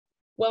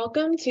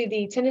Welcome to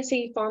the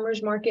Tennessee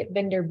Farmers Market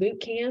Vendor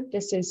Bootcamp.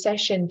 This is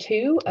session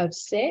 2 of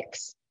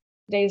 6.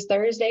 Today is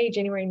Thursday,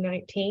 January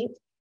 19th,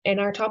 and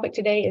our topic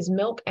today is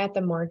milk at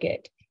the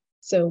market.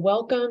 So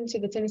welcome to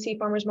the Tennessee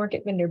Farmers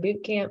Market Vendor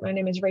Bootcamp. My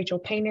name is Rachel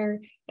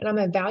Painter, and I'm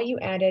a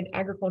value-added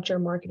agriculture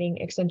marketing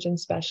extension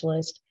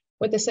specialist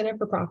with the Center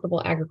for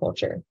Profitable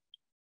Agriculture.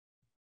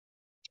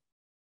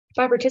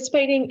 By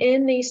participating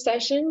in these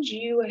sessions,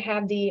 you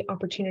have the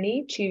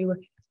opportunity to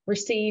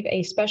receive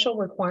a special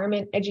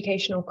requirement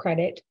educational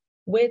credit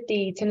with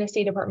the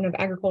Tennessee Department of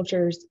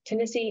Agriculture's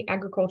Tennessee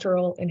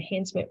Agricultural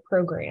Enhancement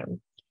Program.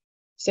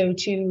 So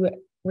to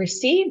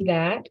receive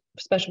that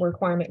special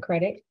requirement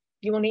credit,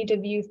 you will need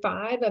to view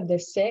 5 of the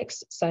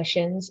 6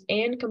 sessions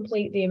and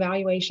complete the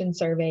evaluation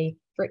survey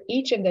for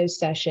each of those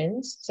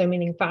sessions, so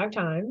meaning 5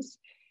 times,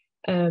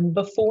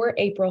 before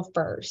April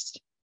 1st.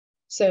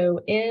 So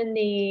in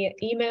the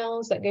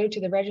emails that go to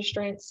the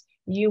registrants,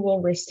 you will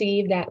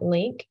receive that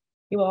link.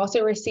 You will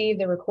also receive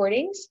the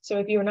recordings. So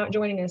if you are not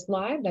joining us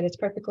live, that is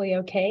perfectly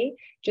okay.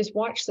 Just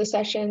watch the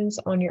sessions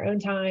on your own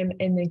time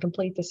and then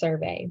complete the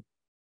survey.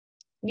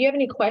 If you have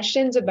any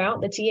questions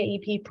about the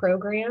TAEP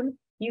program,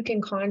 you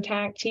can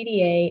contact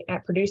TDA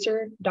at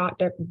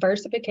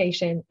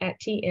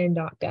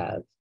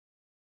producer.diversification@tn.gov.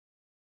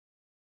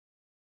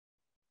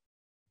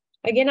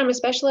 Again, I'm a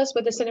specialist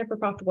with the Center for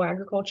Profitable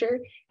Agriculture,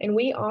 and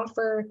we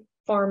offer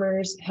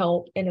farmers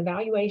help in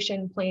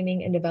evaluation,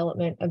 planning, and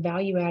development of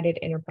value-added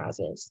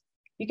enterprises.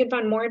 You can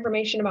find more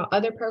information about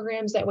other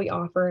programs that we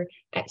offer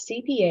at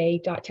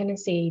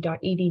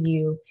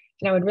cpa.tennessee.edu,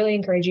 and I would really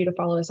encourage you to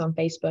follow us on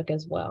Facebook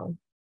as well.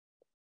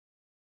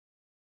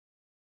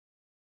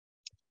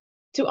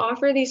 To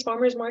offer these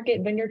farmers market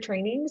vendor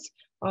trainings,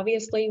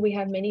 obviously we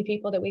have many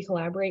people that we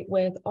collaborate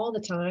with all the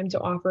time to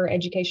offer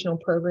educational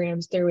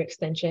programs through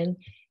Extension,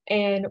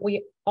 and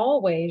we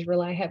always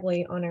rely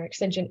heavily on our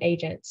Extension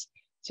agents.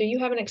 So you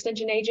have an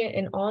Extension agent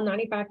in all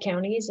 95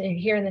 counties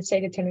here in the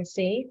state of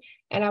Tennessee,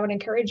 and I would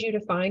encourage you to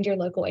find your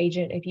local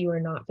agent if you are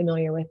not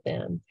familiar with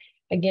them.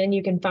 Again,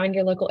 you can find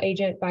your local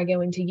agent by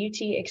going to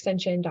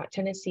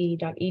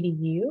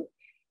utextension.tennessee.edu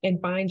and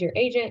find your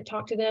agent,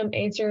 talk to them,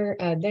 answer,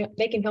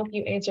 they can help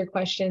you answer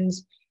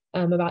questions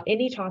about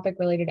any topic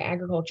related to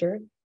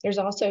agriculture. There's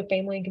also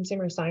family and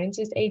consumer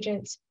sciences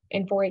agents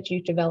and 4-H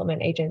youth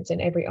development agents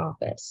in every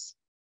office.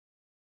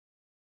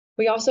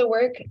 We also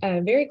work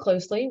very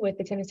closely with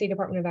the Tennessee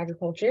Department of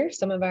Agriculture.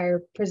 Some of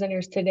our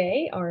presenters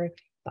today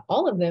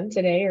all of them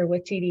today are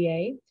with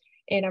TDA.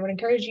 And I would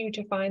encourage you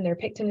to find their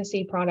Pick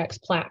Tennessee Products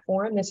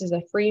platform. This is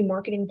a free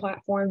marketing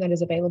platform that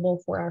is available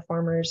for our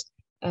farmers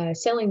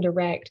selling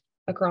direct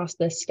across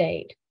the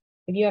state.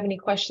 If you have any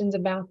questions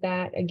about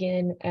that,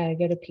 again,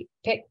 go to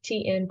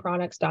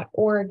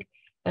picktnproducts.org.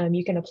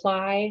 You can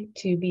apply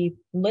to be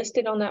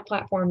listed on that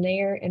platform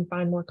there and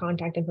find more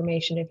contact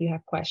information if you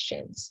have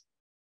questions.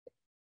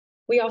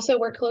 We also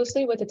work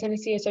closely with the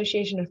Tennessee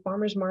Association of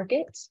Farmers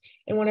Markets.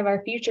 In one of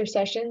our future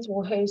sessions,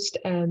 we'll host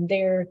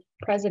their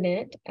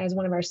president as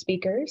one of our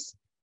speakers.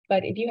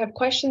 But if you have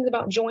questions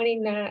about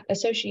joining that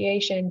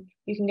association,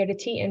 you can go to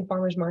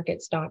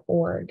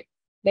tnfarmersmarkets.org.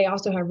 They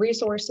also have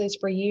resources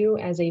for you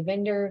as a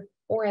vendor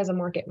or as a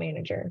market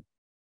manager.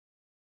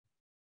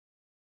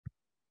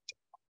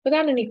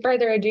 Without any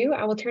further ado,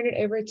 I will turn it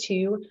over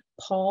to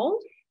Paul.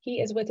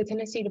 He is with the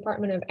Tennessee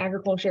Department of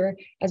Agriculture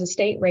as a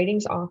state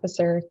ratings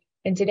officer.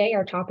 And today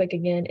our topic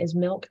again is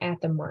milk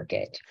at the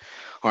market.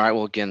 All right,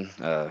 well, again,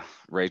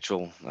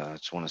 Rachel, I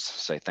just want to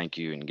say thank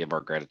you and give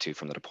our gratitude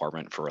from the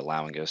department for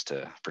allowing us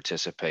to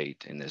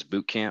participate in this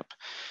boot camp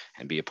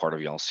and be a part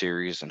of y'all's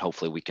series. And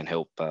hopefully we can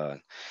help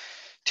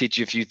teach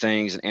you a few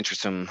things and answer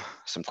some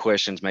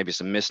questions, maybe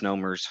some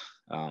misnomers,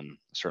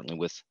 certainly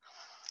with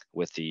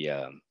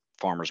the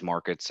farmers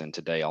markets. And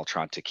today I'll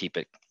try to keep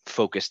it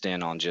focused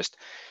in on just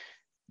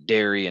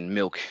dairy and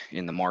milk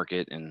in the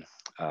market. And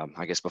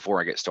I guess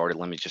before I get started,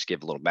 let me just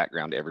give a little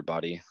background to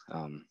everybody.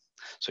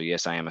 So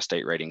yes, I am a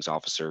state ratings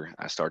officer.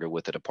 I started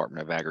with the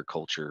Department of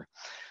Agriculture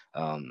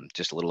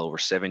just a little over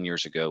 7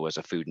 years ago as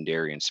a food and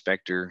dairy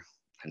inspector.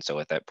 And so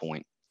at that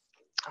point,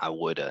 I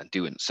would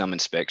do some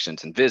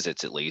inspections and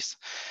visits, at least,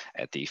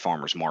 at the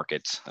farmers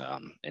markets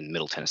in the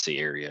Middle Tennessee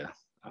area.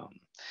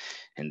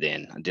 And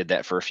then I did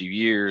that for a few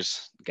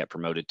years, got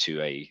promoted to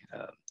a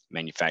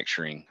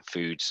manufacturing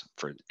foods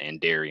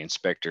and dairy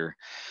inspector.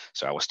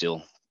 So I was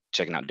still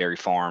checking out dairy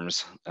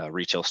farms,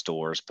 retail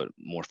stores, but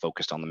more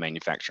focused on the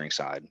manufacturing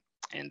side.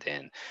 And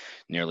then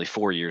nearly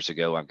 4 years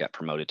ago, I got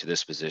promoted to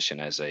this position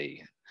as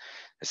it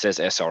says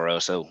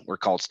SRO. So we're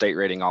called state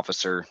rating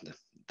officer.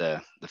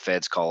 The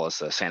feds call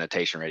us a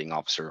sanitation rating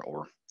officer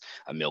or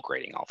a milk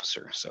rating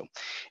officer. So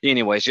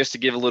anyways, just to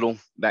give a little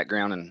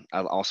background, and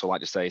I'd also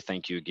like to say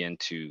thank you again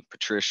to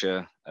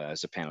Patricia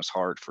Zapanos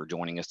Hart for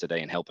joining us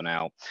today and helping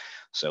out.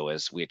 So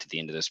as we get to the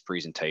end of this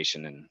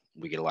presentation and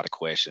we get a lot of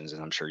questions,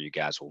 and I'm sure you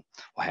guys will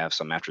have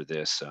some after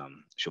this,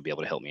 she'll be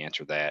able to help me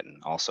answer that.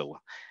 And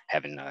also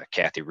having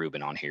Kathy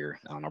Rubin on here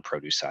on our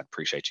produce side.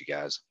 Appreciate you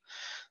guys.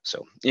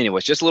 So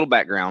anyways, just a little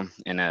background,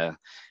 and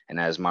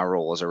as my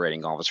role as a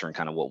rating officer and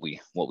kind of what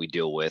we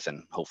deal with,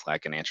 and hopefully I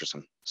can answer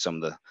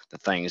some of the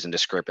things and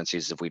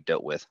discrepancies that we've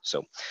dealt with.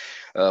 So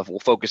we'll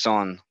focus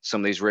on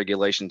some of these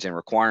regulations and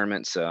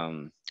requirements,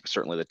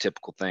 certainly the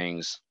typical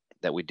things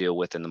that we deal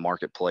with in the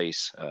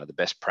marketplace, the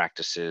best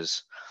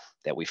practices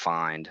that we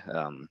find,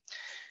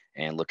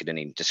 and look at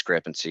any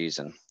discrepancies,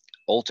 and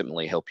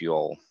ultimately help you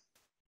all,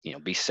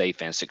 be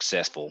safe and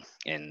successful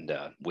and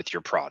with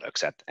your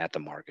products at the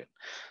market.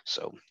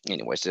 So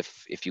anyways,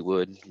 if you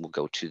would, we'll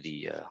go to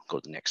the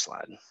next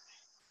slide.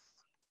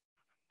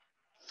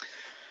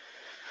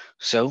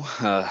 So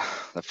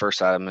the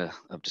first item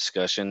of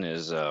discussion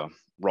is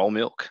raw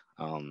milk.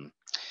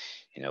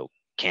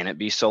 Can it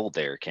be sold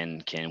there?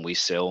 Can we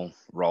sell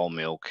raw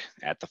milk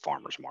at the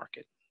farmer's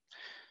market?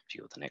 If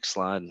you go to the next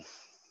slide.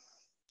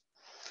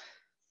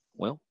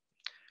 Well,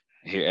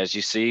 here, as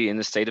you see, in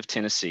the state of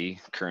Tennessee,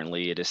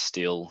 currently it is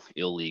still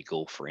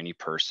illegal for any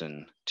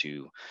person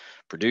to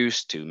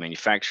produce, to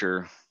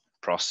manufacture,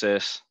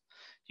 process,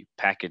 you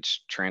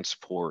package,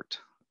 transport,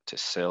 to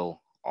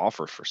sell,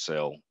 offer for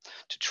sale,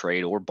 to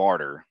trade or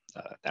barter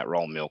that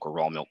raw milk or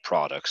raw milk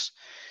products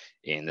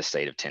in the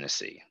state of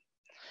Tennessee.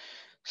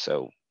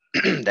 So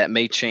that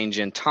may change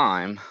in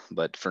time,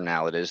 but for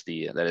now, that is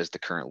the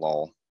current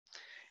law.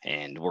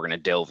 And we're going to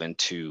delve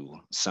into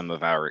some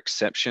of our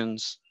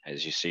exceptions.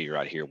 As you see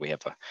right here, we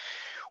have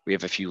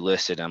a few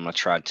listed. I'm going to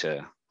try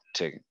to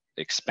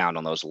expound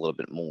on those a little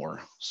bit more.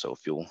 So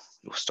if you'll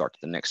start to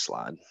the next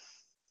slide.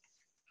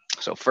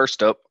 So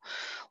first up,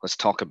 let's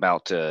talk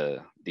about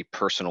the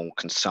personal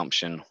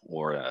consumption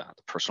or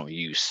the personal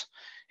use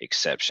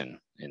exception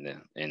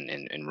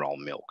in raw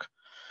milk.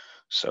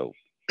 So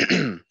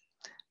an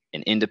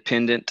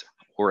independent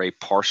or a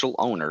partial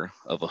owner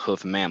of a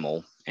hoof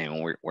mammal, and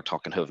when we're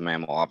talking hoof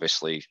mammal,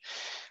 obviously,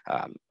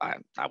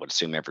 I would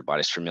assume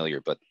everybody's familiar,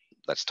 but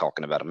that's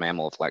talking about a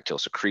mammal of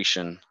lactose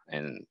secretion,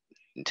 and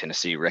in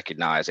Tennessee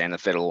recognized, and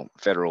the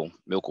federal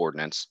milk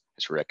ordinance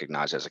is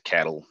recognized as a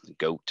cattle,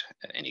 goat,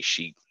 any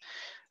sheep,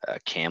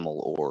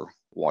 camel, or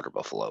water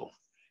buffalo.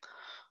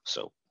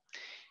 So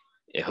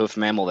a hoof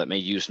mammal that may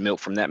use milk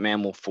from that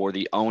mammal for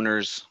the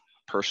owner's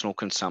personal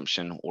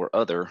consumption or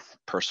other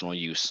personal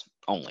use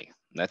only.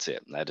 That's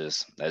it. That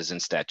is in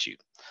statute.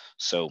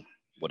 So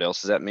what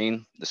else does that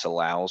mean? This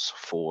allows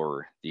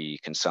for the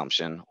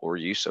consumption or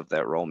use of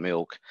that raw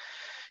milk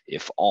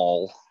if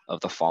all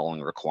of the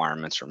following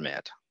requirements are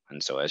met.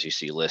 And so as you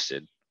see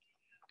listed,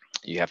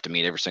 you have to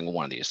meet every single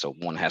one of these. So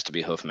one has to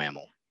be a hoof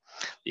mammal.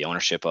 The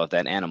ownership of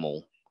that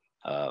animal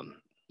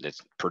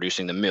that's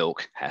producing the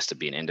milk has to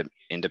be an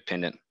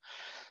independent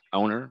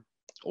owner,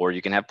 or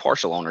you can have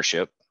partial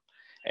ownership,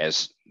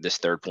 as this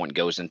third point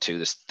goes into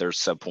this third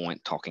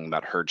subpoint talking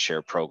about herd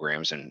share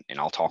programs. And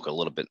I'll talk a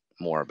little bit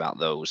more about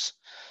those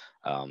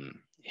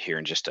here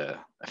in just a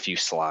few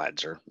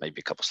slides, or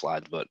maybe a couple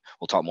slides, but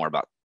we'll talk more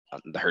about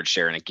the herd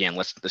share. And again,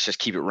 let's just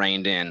keep it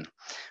reined in.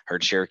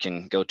 Herd share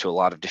can go to a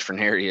lot of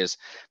different areas,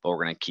 but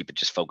we're going to keep it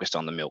just focused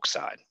on the milk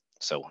side.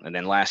 So, and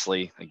then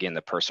lastly, again,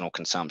 the personal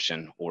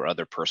consumption or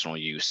other personal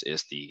use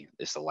is the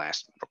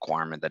last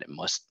requirement that it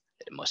must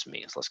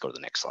meet. So let's go to the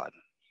next slide.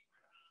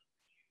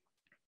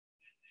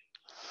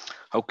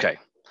 Okay,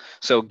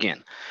 so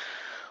again,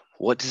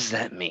 what does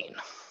that mean?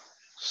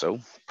 So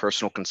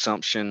personal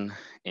consumption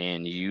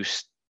and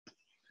use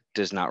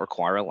does not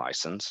require a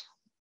license.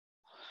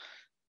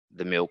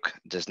 The milk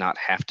does not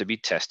have to be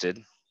tested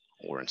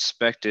or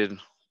inspected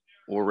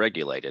or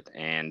regulated.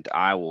 And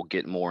I will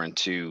get more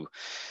into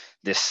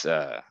this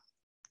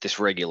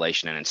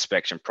regulation and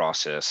inspection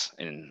process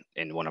in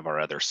one of our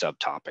other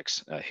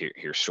subtopics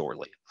here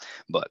shortly.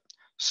 But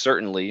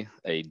certainly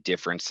a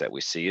difference that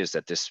we see is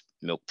that this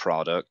milk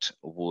product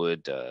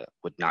would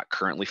not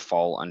currently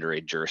fall under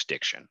a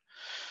jurisdiction.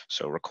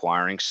 So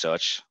requiring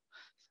such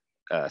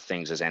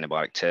things as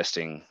antibiotic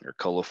testing or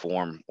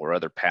coliform or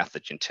other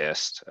pathogen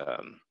tests,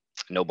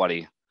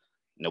 nobody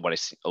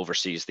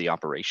oversees the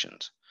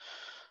operations.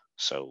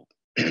 So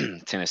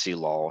Tennessee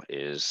law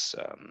is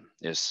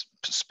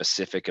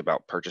specific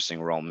about purchasing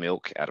raw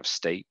milk out of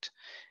state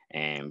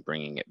and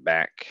bringing it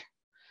back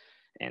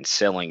and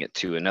selling it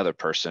to another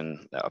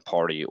person, a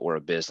party or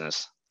a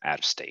business out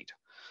of state.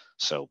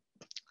 So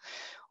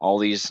all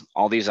these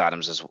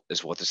items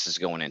is what this is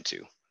going into.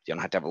 You don't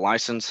have to have a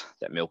license.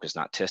 That milk is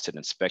not tested,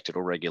 inspected,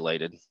 or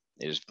regulated.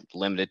 It is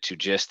limited to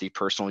just the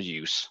personal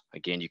use.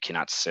 Again, you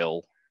cannot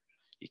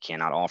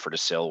offer to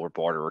sell or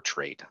barter or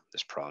trade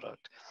this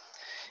product.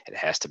 It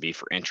has to be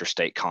for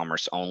interstate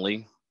commerce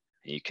only.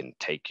 You can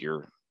take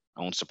your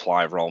own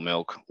supply of raw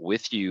milk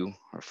with you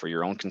or for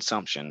your own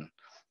consumption.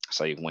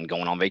 Say when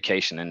going on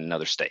vacation in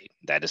another state,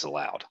 that is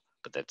allowed,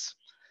 but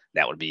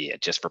that would be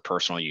it. Just for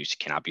personal use, it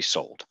cannot be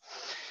sold,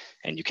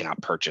 and you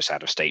cannot purchase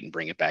out of state and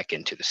bring it back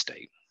into the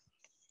state.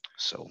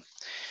 So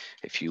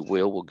if you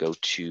will, we'll go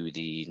to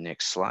the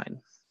next slide.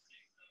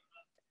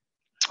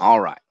 All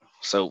right,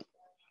 so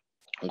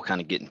we'll kind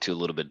of get into a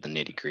little bit of the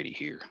nitty gritty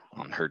here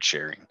on herd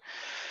sharing.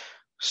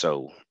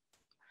 So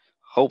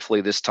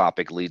hopefully this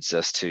topic leads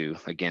us to,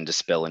 again,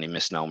 dispel any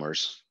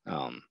misnomers.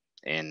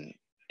 and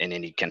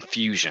any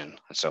confusion.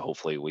 And so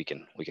hopefully we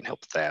can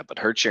help with that. But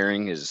herd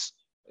sharing is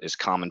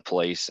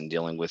commonplace in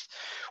dealing with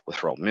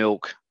raw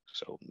milk.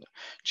 So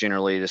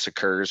generally this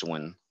occurs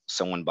when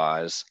someone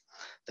buys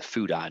the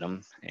food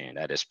item and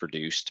that is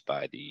produced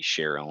by the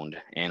share owned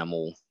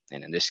animal,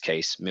 and in this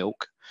case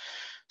milk.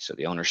 So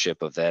the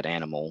ownership of that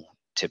animal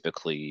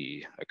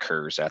typically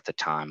occurs at the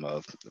time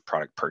of the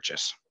product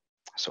purchase.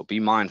 So be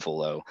mindful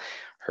though,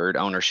 herd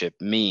ownership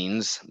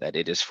means that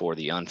it is for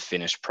the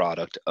unfinished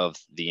product of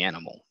the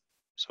animal.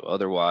 So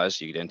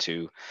otherwise you get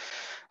into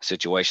a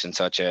situation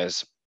such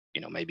as,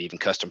 maybe even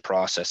custom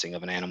processing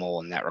of an animal,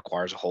 and that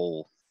requires a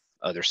whole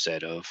other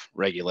set of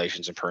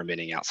regulations and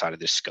permitting outside of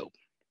this scope.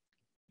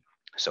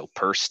 So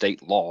per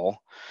state law,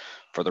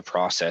 for the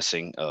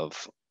processing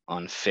of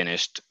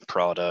unfinished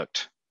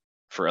product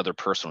for other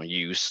personal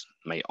use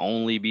may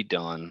only be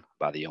done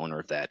by the owner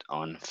of that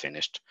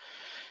unfinished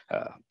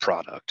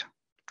product.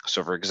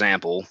 So for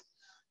example,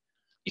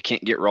 you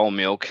can't get raw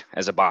milk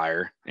as a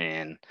buyer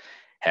and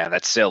have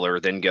that seller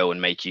then go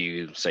and make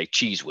you say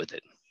cheese with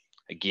it.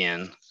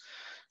 Again,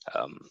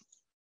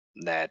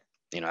 that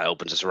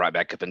opens us right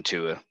back up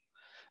into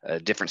a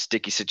different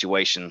sticky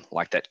situation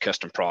like that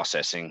custom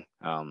processing,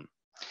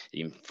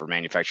 even for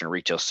manufacturing and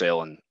retail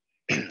sale, and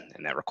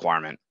and that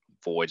requirement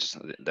voids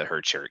the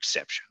herd share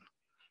exception.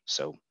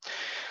 So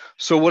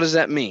what does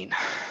that mean?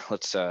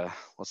 Let's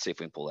see if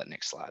we can pull that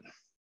next slide.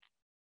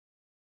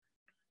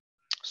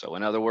 So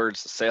in other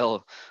words, the sale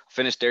of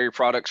finished dairy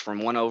products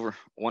from one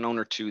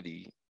owner to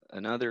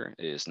another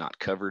is not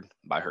covered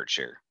by herd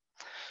share.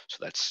 So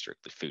that's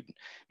strictly food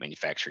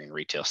manufacturing and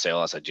retail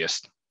sale, as I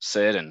just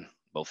said, and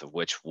both of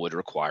which would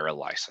require a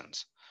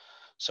license.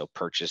 So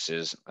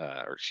purchasers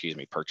of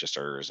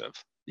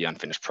the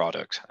unfinished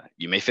product,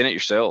 you may fin it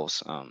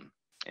yourselves and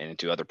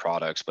into other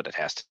products, but it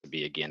has to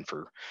be, again,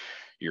 for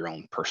your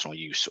own personal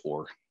use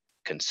or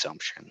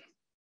consumption.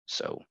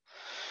 So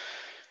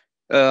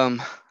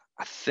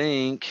I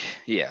think,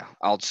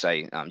 I'll say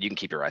you can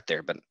keep it right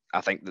there, but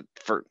I think that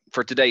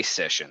for today's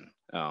session,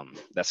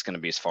 that's going to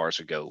be as far as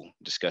we go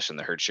discussing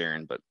the herd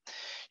sharing. But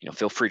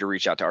feel free to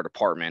reach out to our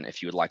department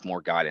if you would like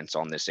more guidance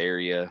on this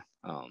area.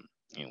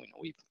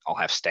 I'll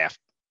have staff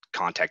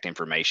contact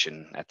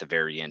information at the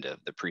very end of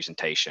the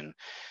presentation,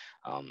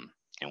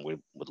 and we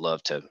would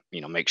love to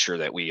make sure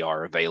that we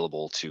are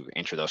available to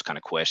answer those kind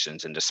of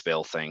questions and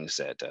dispel things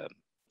that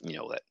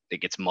that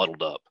it gets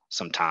muddled up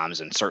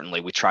sometimes. And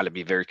certainly we try to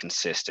be very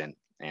consistent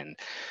and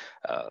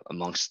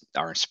amongst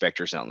our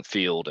inspectors out in the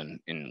field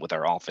and with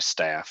our office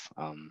staff.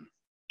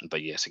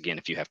 But yes, again,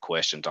 if you have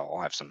questions, I'll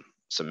have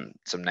some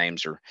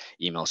names or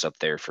emails up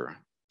there for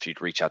you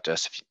to reach out to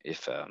us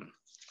if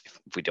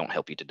we don't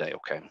help you today.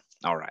 Okay.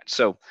 All right.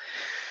 So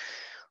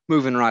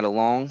moving right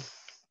along,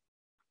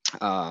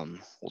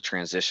 we'll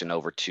transition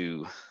over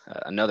to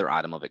another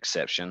item of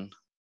exception,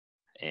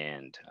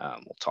 and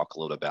we'll talk a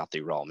little about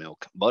the raw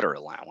milk butter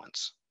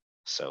allowance.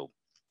 So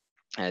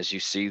as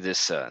you see, there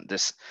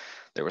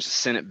was a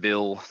Senate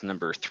bill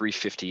number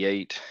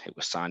 358. It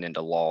was signed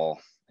into law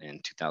in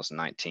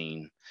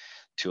 2019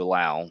 to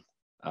allow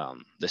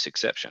this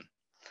exception.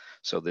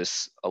 So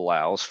this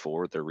allows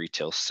for the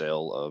retail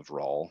sale of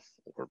raw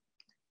or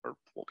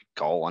what we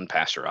call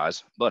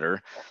unpasteurized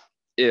butter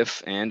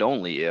if and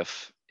only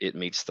if it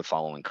meets the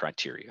following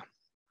criteria.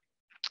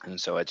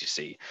 And so as you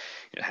see,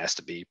 it has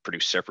to be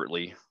produced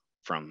separately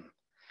from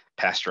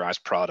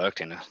pasteurized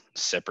product in a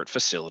separate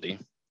facility.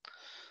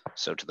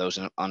 So to those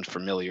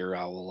unfamiliar,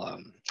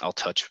 I'll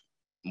touch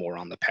more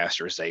on the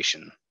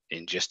pasteurization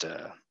in just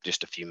a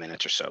few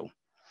minutes or so.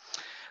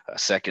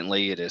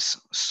 Secondly, it is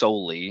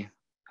solely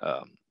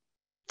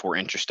for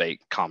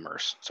interstate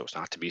commerce. So it's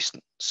not to be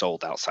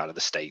sold outside of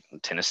the state in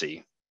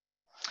Tennessee.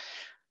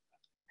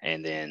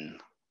 And then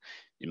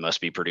it must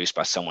be produced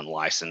by someone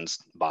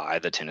licensed by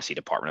the Tennessee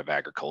Department of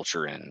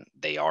Agriculture, and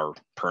they are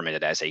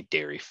permitted as a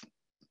dairy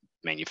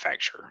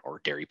manufacturer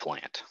or dairy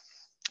plant.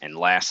 And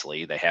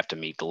lastly, they have to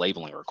meet the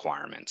labeling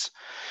requirements.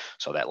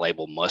 So that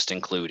label must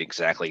include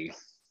exactly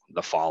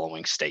the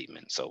following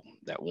statement. So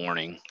that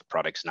warning: the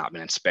product has not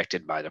been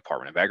inspected by the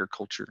Department of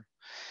Agriculture.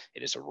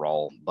 It is a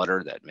raw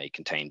butter that may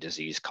contain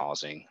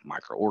disease-causing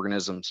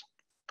microorganisms.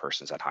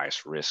 Persons at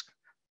highest risk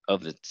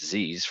of the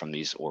disease from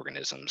these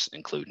organisms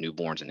include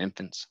newborns and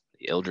infants,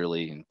 the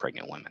elderly, and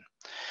pregnant women,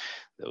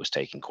 those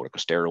taking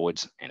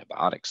corticosteroids,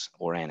 antibiotics,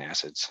 or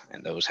antacids,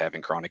 and those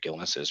having chronic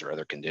illnesses or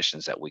other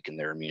conditions that weaken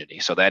their immunity.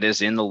 So that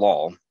is in the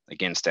law.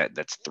 Again,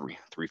 that's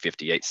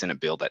 358 Senate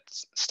bill that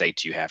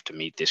states you have to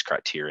meet this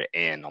criteria,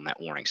 and on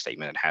that warning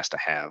statement, it has to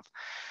have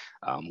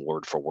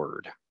word for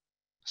word.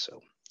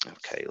 So,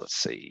 okay, let's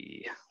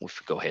see. We'll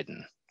go ahead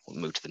and we'll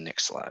move to the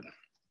next slide.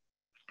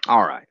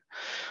 All right.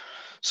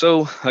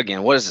 So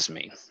again, what does this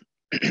mean?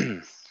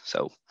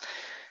 So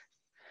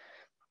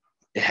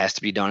it has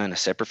to be done in a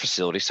separate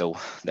facility. So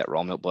that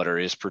raw milk butter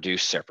is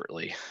produced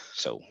separately.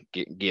 So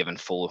given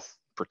full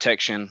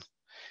protection.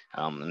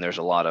 And there's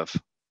a lot of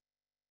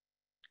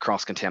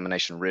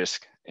cross-contamination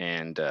risk,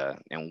 and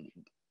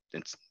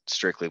it's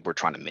strictly, we're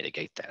trying to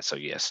mitigate that. So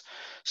yes,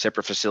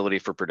 separate facility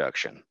for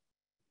production.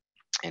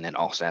 And it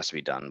also has to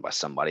be done by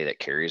somebody that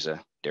carries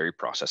a dairy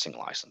processing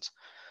license,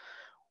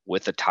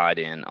 with a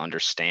tied-in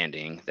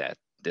understanding that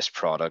this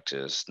product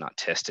is not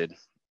tested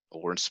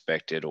or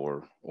inspected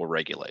or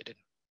regulated.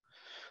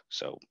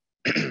 So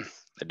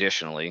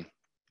additionally,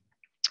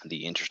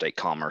 the interstate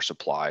commerce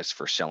applies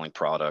for selling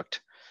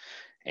product,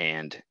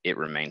 and it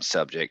remains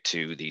subject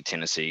to the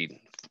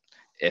Tennessee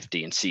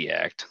FD&C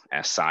Act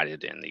as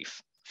cited in the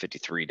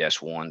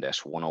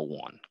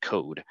 53-1-101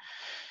 code.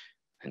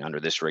 And under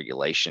this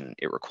regulation,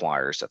 it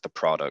requires that the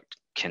product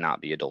cannot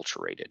be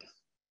adulterated.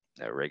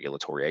 A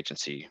regulatory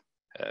agency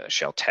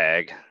shall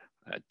tag,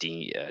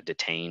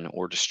 detain,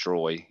 or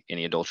destroy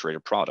any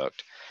adulterated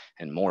product.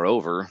 And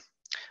moreover,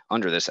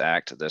 under this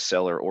act, the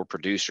seller or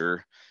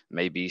producer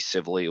may be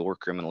civilly or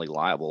criminally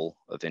liable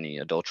of any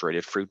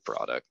adulterated fruit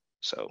product.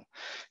 So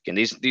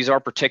again, these are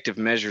protective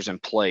measures in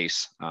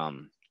place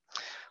on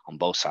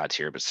both sides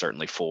here, but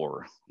certainly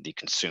for the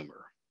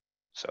consumer.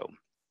 So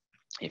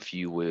if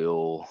you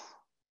will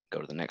go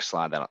to the next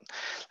slide,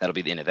 that'll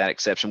be the end of that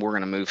exception. We're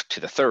going to move to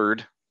the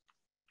third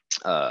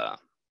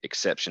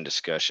exception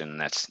discussion.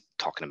 That's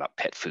talking about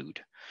pet food.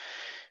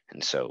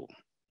 And so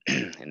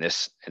in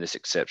this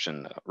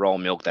exception, raw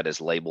milk that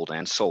is labeled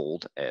and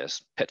sold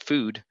as pet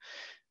food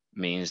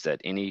means that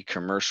any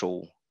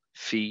commercial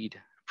feed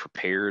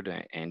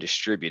prepared and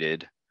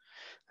distributed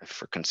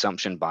for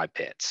consumption by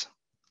pets.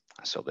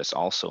 So this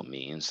also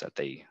means that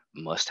they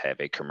must have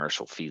a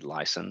commercial feed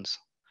license.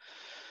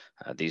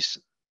 These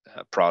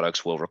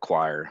products will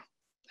require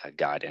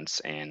guidance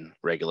and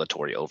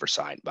regulatory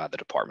oversight by the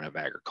Department of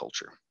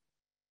Agriculture.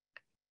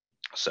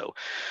 So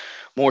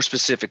more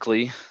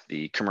specifically,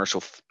 the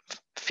commercial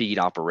feed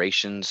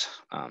operations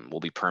will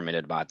be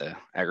permitted by the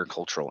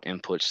Agricultural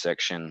Input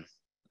section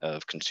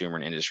of Consumer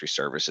and Industry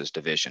Services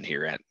Division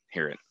here at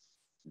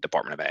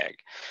Department of Ag.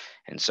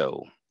 And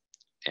so,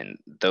 and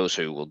those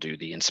who will do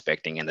the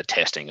inspecting and the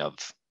testing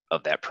of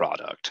that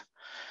product.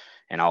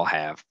 And I'll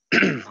have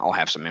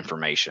some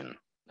information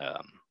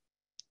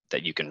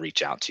that you can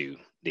reach out to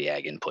the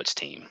Ag Inputs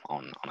team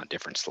on a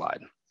different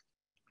slide.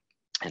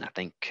 And I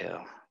think,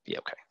 yeah,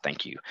 okay,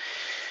 thank you.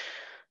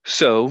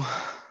 So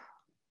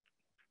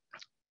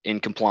in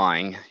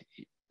complying,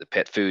 the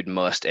pet food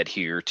must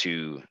adhere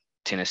to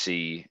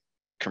Tennessee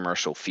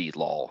commercial feed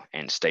law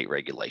and state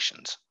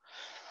regulations.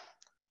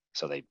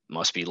 So they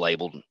must be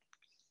labeled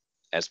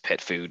as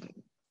pet food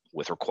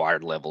with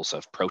required levels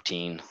of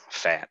protein,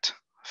 fat,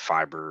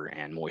 fiber,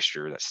 and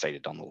moisture that's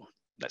stated on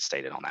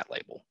that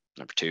label.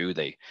 Number two,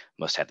 they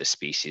must have the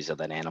species of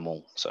that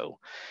animal. So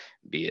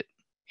be it,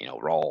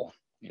 raw,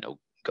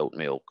 goat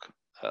milk,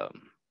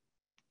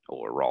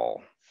 or raw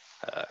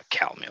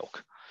cow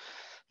milk,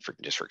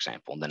 for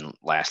example. And then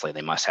lastly,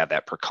 they must have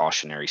that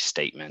precautionary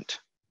statement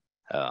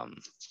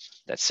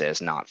that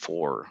says not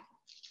for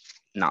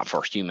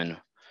human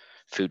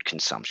food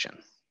consumption.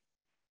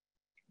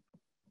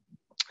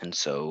 And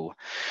so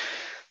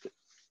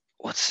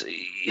let's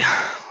see,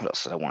 what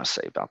else did I want to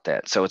say about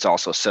that? So it's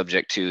also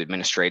subject to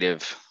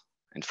administrative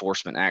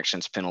enforcement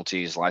actions,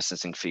 penalties,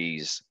 licensing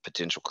fees,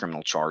 potential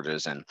criminal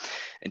charges. And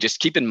just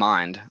keep in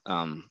mind,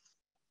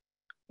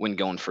 when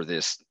going for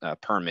this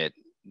permit,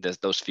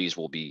 those fees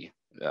will be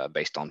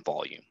based on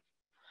volume.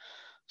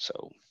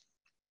 So,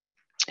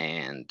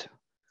 and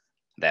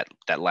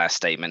that last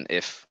statement,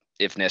 if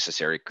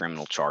necessary,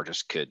 criminal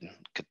charges could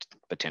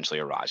potentially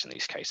arise in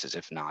these cases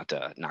if not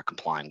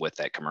complying with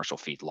that commercial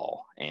feed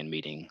law and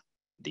meeting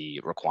the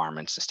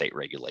requirements and state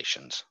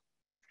regulations.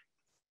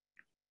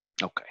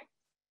 Okay.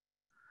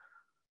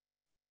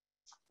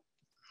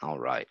 All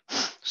right.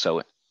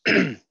 So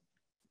to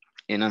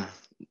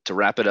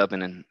wrap it up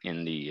in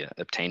the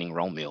obtaining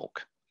raw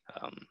milk,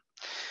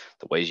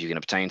 the ways you can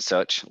obtain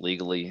such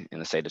legally in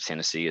the state of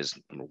Tennessee is,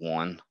 number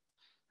one,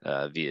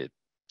 via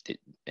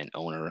an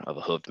owner of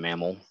a hoofed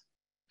mammal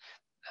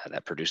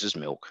that produces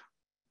milk.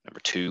 Number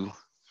two,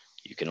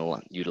 you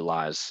can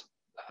utilize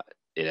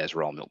it as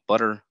raw milk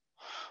butter.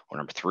 Or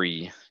number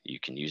three, you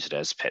can use it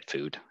as pet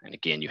food. And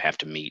again, you have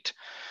to meet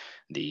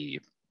the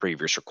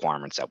previous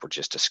requirements that were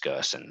just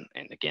discussed. And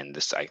again,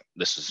 this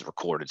is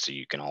recorded, so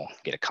you can all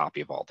get a copy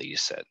of all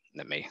these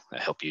that may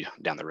help you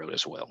down the road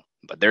as well.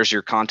 But there's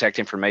your contact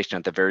information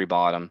at the very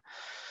bottom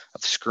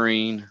of the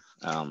screen.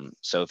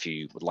 So if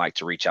you would like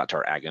to reach out to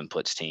our Ag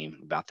Inputs team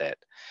about that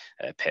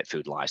pet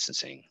food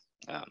licensing,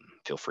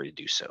 feel free to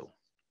do so.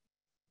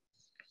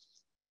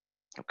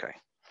 Okay.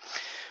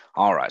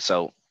 All right.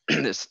 So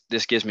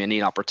this gives me a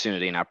neat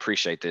opportunity, and I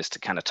appreciate this, to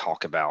kind of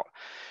talk about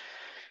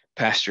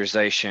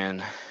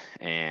pasteurization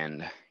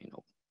and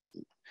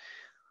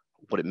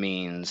what it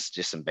means,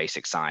 just some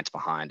basic science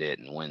behind it,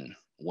 and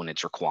when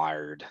it's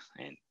required,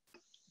 and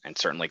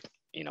certainly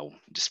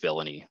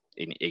dispel any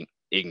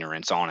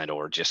ignorance on it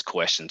or just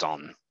questions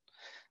on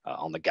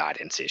the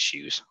guidance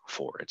issues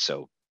for it.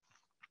 So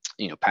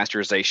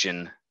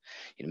pasteurization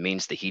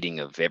means the heating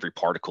of every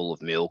particle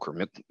of milk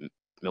or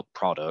milk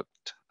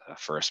product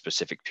for a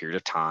specific period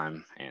of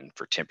time and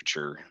for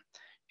temperature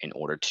in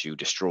order to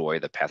destroy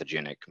the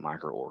pathogenic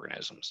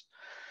microorganisms.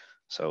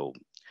 So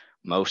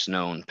most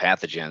known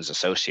pathogens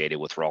associated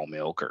with raw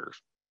milk are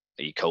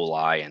E.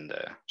 coli and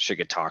the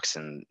sugar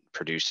toxin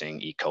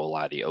producing E.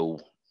 coli, the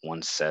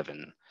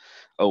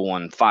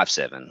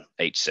 0157H7.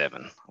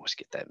 I always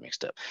get that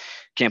mixed up.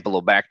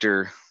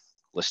 Campylobacter,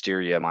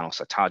 Listeria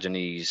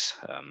monocytogenes,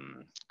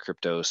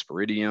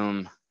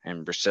 Cryptosporidium,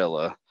 and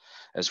Brucella,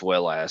 as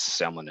well as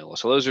Salmonella.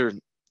 So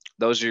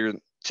those are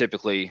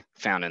typically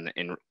found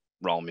in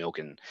raw milk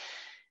and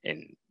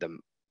in the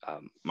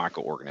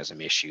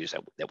microorganism issues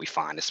that we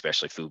find,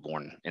 especially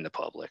foodborne in the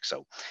public.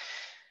 So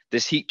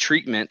this heat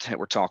treatment that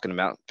we're talking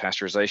about,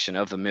 pasteurization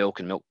of the milk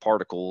and milk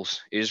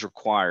particles, is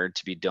required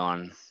to be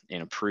done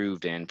in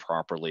approved and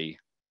properly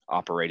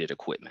operated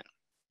equipment.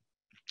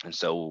 And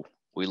so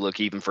we look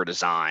even for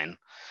design.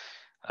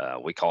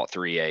 We call it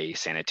 3A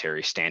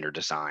sanitary standard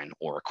design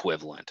or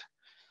equivalent.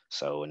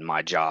 So in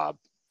my job,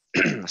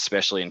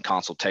 especially in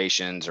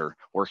consultations or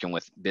working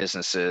with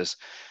businesses,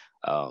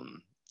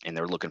 and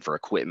they're looking for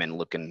equipment,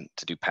 looking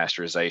to do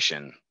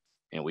pasteurization,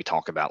 and we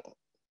talk about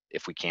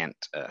if we can't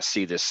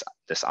see this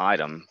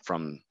item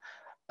from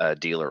a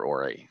dealer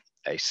or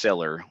a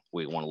seller,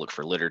 we want to look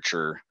for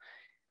literature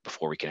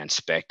before we can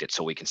inspect it,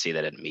 so we can see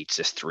that it meets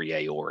this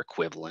 3A or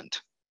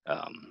equivalent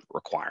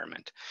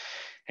requirement.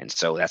 And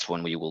so that's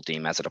when we will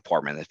deem as a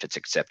department if it's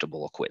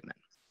acceptable equipment.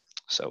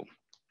 So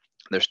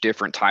there's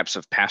different types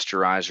of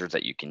pasteurizers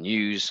that you can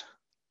use,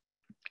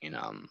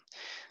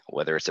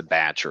 whether it's a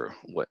batch or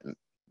what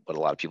a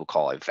lot of people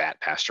call a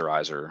vat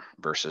pasteurizer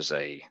versus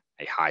a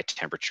high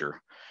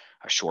temperature,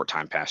 a short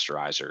time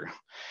pasteurizer.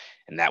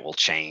 And that will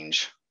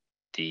change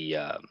the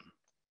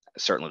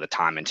certainly the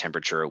time and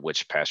temperature at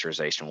which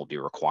pasteurization will be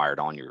required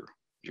on your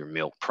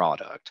milk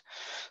product.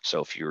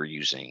 So if you're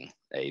using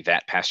a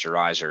vat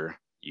pasteurizer,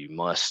 you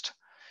must,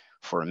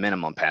 for a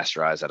minimum,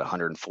 pasteurize at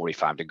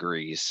 145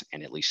 degrees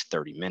and at least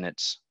 30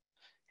 minutes.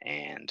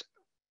 And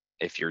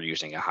if you're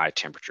using a high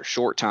temperature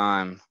short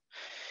time,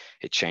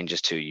 it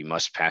changes to you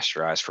must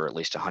pasteurize for at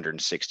least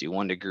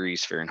 161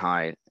 degrees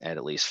Fahrenheit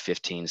at least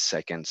 15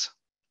 seconds.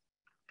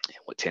 And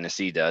what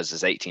Tennessee does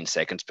is 18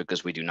 seconds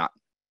because we do not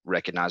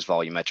recognize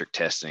volumetric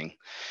testing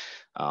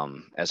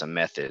as a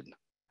method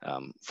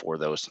for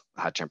those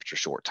high temperature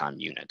short time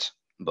units.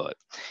 But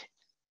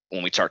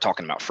when we start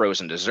talking about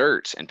frozen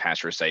desserts and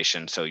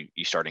pasteurization, so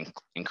you start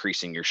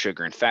increasing your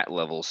sugar and fat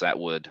levels, that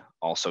would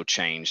also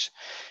change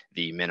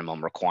the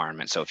minimum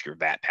requirement. So if you're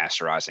vat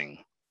pasteurizing,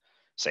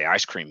 say,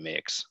 ice cream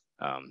mix,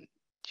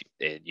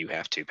 you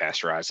have to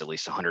pasteurize at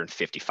least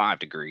 155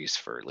 degrees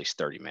for at least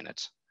 30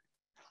 minutes.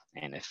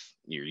 And if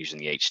you're using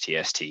the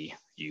HTST,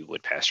 you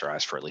would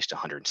pasteurize for at least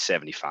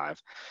 175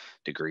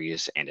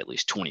 degrees and at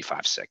least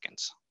 25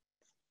 seconds.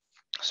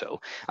 So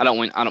I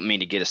don't mean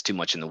to get us too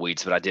much in the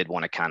weeds, but I did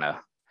want to kind of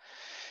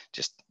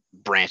just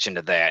branch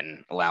into that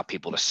and allow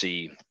people to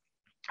see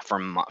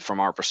from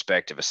our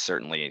perspective, as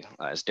certainly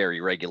as dairy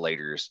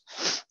regulators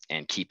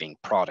and keeping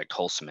product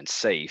wholesome and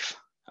safe,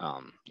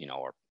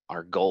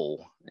 our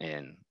goal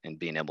in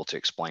being able to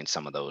explain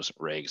some of those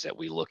regs that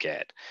we look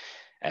at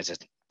as a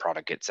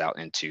product gets out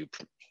into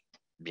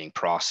being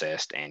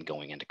processed and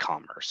going into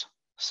commerce.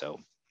 So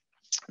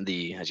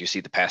as you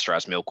see, the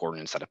pasteurized milk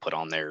ordinance that I put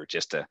on there,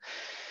 just to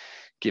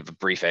give a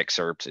brief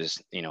excerpt,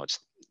 is, it's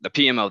the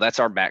PMO, that's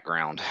our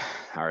background,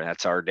 or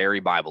that's our dairy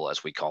Bible,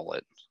 as we call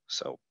it.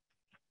 So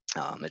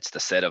it's the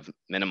set of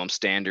minimum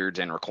standards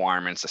and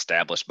requirements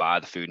established by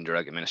the Food and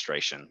Drug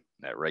Administration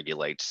that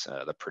regulates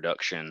the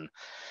production,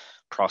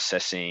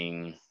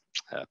 processing,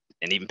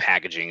 and even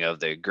packaging of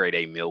the grade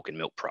A milk and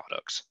milk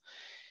products.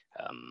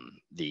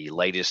 The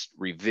latest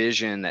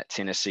revision that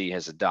Tennessee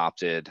has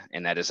adopted,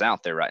 and that is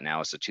out there right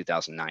now, is the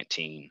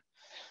 2019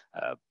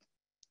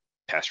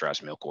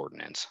 pasteurized milk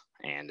ordinance.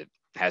 And it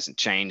hasn't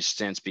changed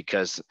since,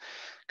 because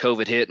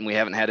COVID hit and we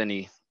haven't had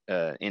any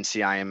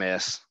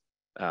NCIMS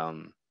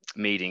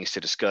meetings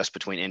to discuss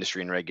between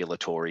industry and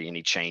regulatory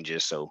any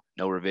changes. So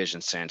no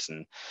revision since,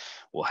 and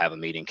we'll have a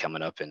meeting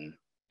coming up in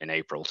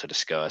April to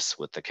discuss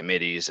with the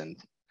committees and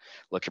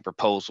look at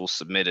proposals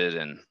submitted,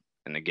 and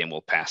again,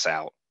 we'll pass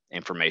out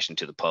information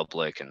to the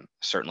public and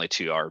certainly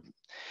to our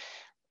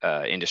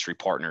industry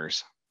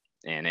partners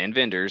and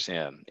vendors,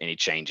 any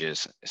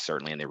changes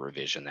certainly in the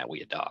revision that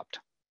we adopt.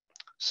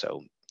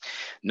 So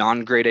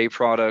non-grade A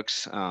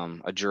products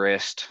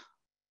addressed,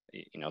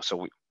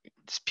 so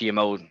this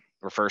PMO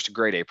refers to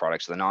grade A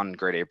products. The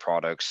non-grade A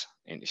products,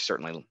 and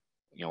certainly,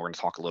 we're going to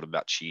talk a little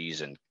about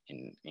cheese and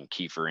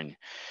kefir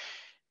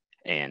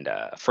and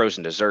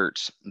frozen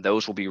desserts.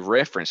 Those will be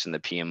referenced in the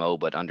PMO,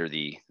 but under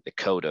the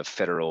Code of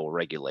Federal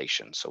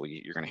Regulations. So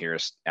you're going to hear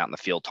us out in the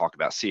field talk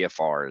about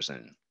CFRs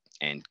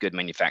and good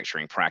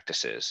manufacturing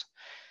practices.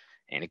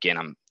 And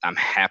again, I'm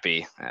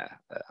happy,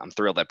 I'm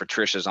thrilled that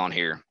Patricia's on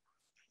here,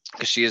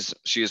 because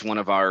she is one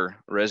of our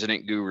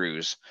resident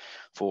gurus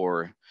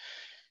for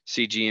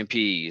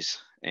CGMPs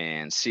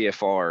and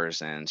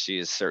CFRs, and she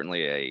is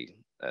certainly a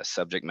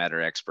subject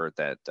matter expert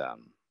that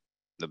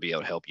will be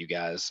able to help you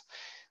guys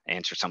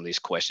answer some of these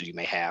questions you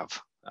may have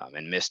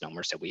and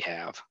misnomers that we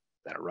have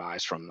that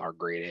arise from our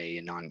grade A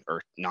and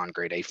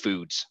non-grade A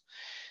foods.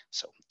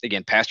 So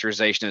again,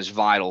 pasteurization is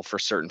vital for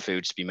certain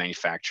foods to be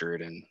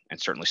manufactured and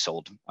certainly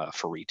sold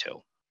for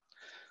retail.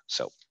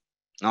 So,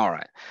 all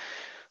right.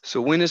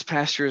 So when is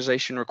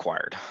pasteurization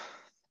required?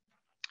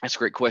 That's a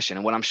great question.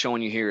 And what I'm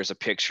showing you here is a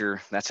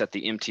picture that's at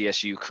the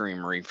MTSU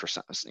Creamery. For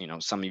some,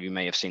 some of you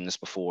may have seen this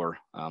before.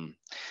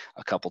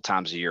 A couple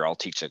times a year, I'll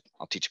teach a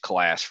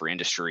class for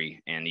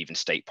industry and even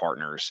state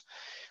partners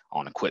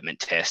on equipment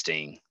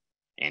testing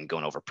and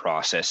going over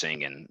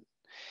processing, and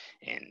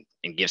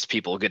gives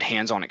people a good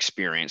hands-on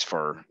experience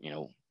for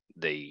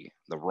the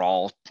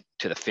raw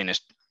to the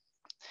finished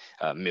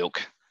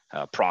milk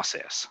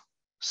process.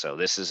 So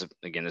this is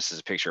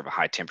a picture of a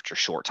high temperature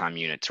short time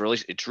unit.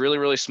 It's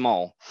really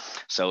small.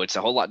 So it's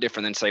a whole lot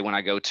different than, say, when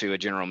I go to a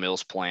General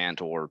Mills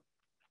plant or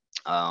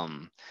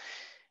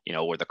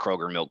or the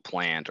Kroger milk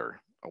plant or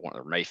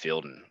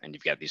Mayfield, and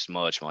you've got these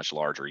much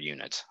larger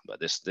units. But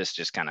this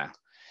just kind of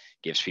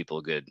gives people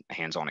a good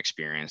hands-on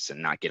experience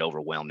and not get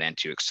overwhelmed, and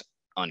to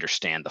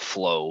understand the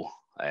flow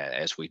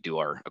as we do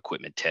our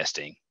equipment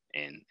testing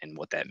and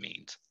what that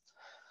means.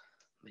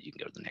 You can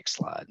go to the next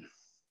slide.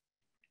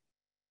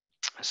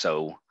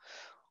 So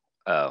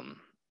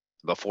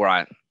before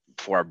I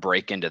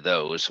break into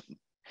those,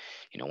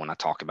 when I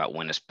talk about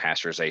when is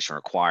pasteurization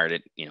required,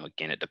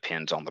 it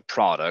depends on the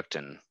product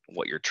and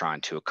what you're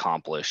trying to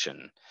accomplish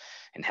and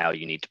how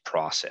you need to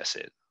process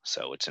it.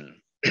 So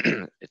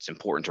it's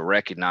important to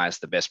recognize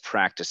the best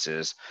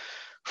practices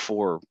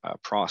for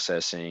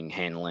processing,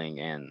 handling,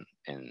 and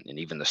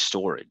even the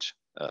storage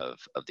of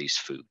these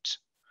foods.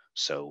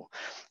 So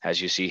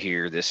as you see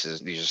here, these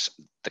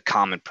are the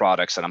common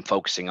products that I'm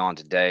focusing on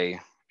today,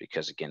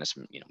 because again, it's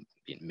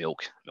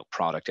milk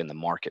product in the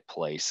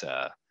marketplace.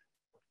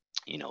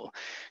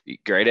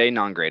 Grade A,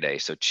 non-grade A.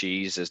 So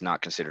cheese is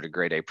not considered a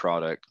grade A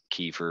product.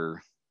 Kefir,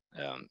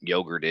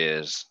 yogurt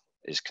is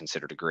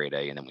considered a grade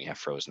A, and then we have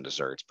frozen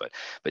desserts.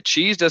 But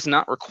cheese does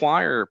not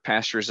require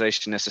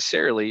pasteurization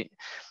necessarily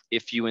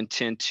if you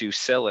intend to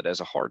sell it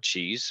as a hard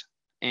cheese,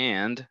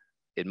 and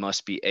it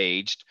must be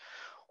aged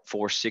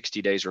for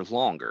 60 days or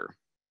longer.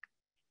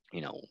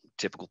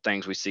 Typical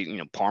things we see,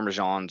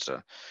 Parmesan's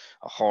a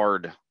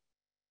hard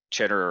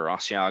cheddar or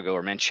Asiago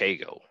or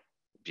Manchego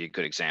would be a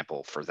good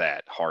example for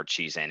that, hard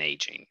cheese and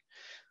aging.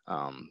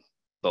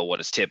 But what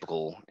is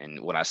typical,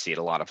 and what I see at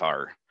a lot of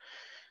our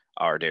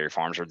dairy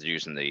farms, are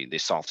using the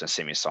soft and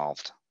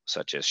semi-soft,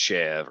 such as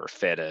Chev or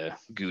Feta,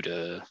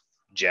 Gouda,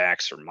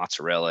 Jax, or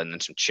mozzarella, and then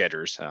some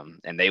cheddars,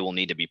 and they will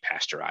need to be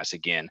pasteurized.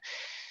 Again,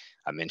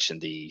 I mentioned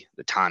the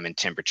time and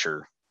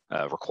temperature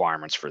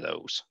requirements for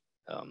those.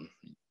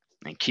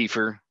 And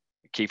kefir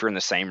in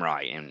the same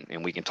right,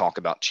 and we can talk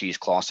about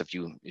cheesecloths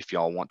if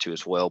y'all want to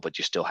as well, but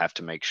you still have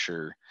to make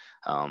sure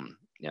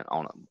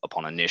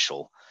upon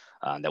initial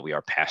that we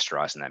are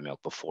pasteurizing that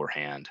milk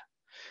beforehand,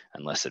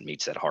 unless it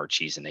meets that hard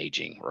cheese and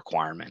aging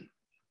requirement.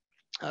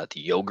 The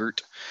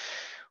yogurt,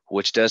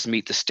 which does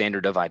meet the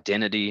standard of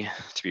identity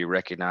to be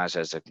recognized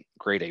as a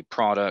grade A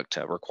product,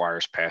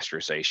 requires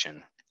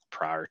pasteurization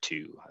prior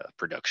to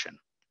production.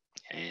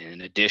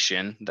 In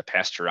addition, the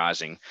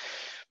pasteurizing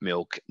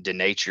milk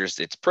denatures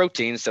its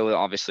protein, so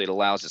obviously it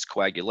allows its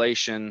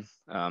coagulation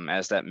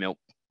as that milk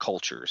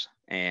cultures,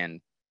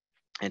 and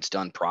it's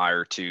done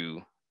prior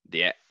to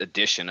the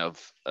addition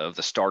of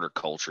the starter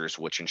cultures,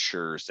 which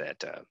ensures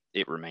that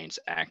it remains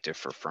active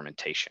for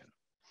fermentation.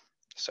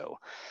 So,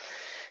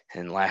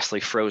 and lastly,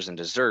 frozen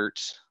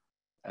desserts,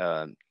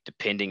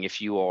 depending if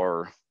you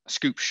are a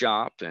scoop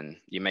shop and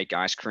you make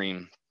ice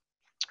cream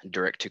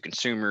direct to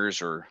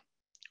consumers, or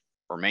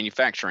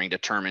manufacturing,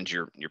 determines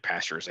your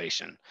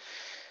pasteurization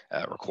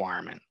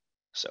requirement.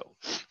 So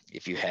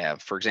if you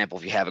have, for example,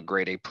 if you have a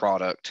grade A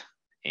product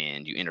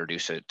and you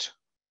introduce it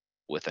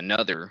with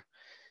another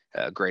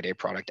grade A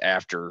product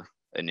after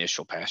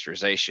initial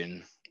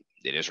pasteurization,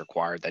 it is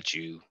required that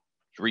you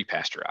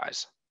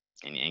repasteurize.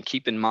 And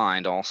keep in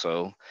mind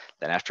also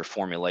that after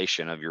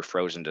formulation of your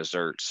frozen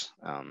desserts,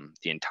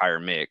 the entire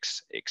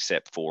mix,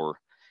 except for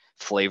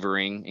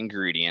flavoring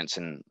ingredients,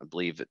 and I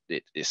believe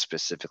it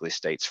specifically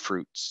states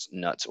fruits,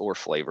 nuts, or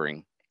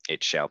flavoring,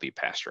 it shall be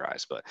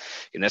pasteurized. But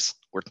and that's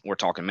we're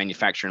talking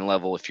manufacturing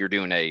level. If you're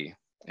doing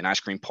an ice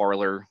cream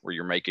parlor where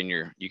you're making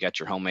you got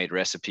your homemade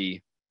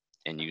recipe,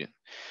 and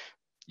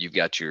you've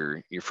got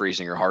your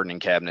freezing or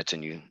hardening cabinets,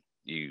 and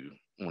you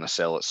want to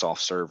sell it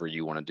soft serve, or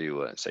you want to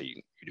do say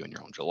you're doing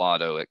your own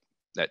gelato,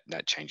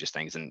 that changes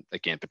things. And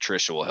again,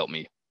 Patricia will help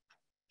me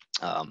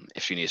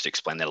if she needs to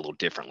explain that a little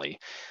differently.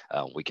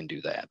 We can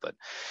do that. But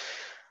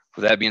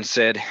with that being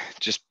said,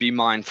 just be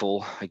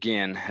mindful,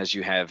 again, as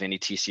you have any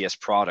TCS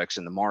products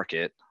in the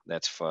market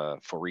that's for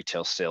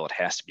retail sale, it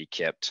has to be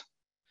kept,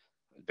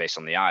 based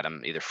on the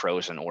item, either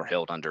frozen or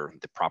held under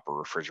the proper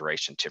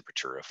refrigeration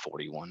temperature of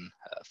 41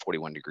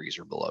 degrees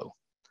or below.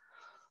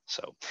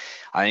 So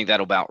I think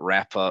that'll about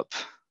wrap up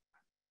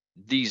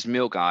these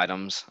milk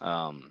items.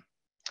 And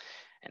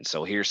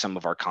so here's some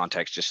of our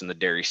contacts just in the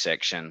dairy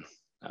section.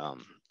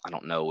 I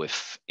don't know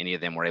if any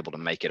of them were able to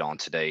make it on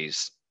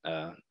today's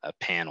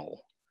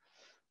panel,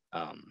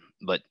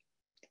 but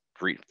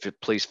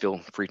please feel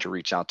free to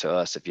reach out to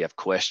us if you have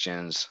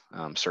questions.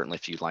 Certainly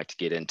if you'd like to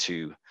get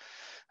into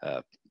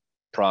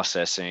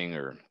processing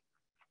or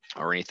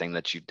anything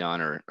that you've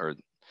done, or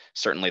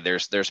certainly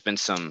there's been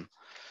some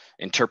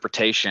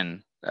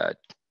interpretation. I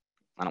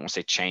don't want to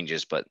say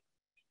changes, but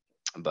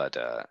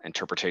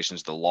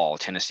interpretations of the law.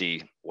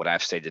 Tennessee, what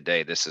I've stated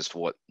today, this is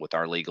what with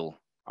our legal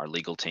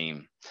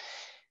team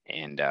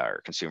and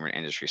our consumer and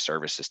industry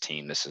services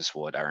team, this is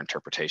what our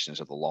interpretations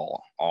of the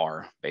law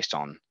are based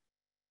on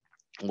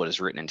what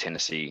is written in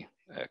Tennessee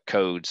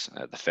codes,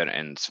 the federal,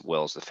 and as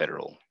well as the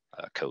federal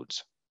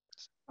codes.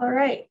 All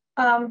right.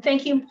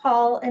 Thank you,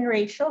 Paul and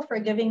Rachel, for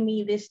giving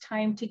me this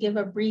time to give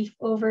a brief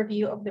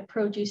overview of the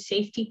produce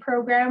safety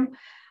program.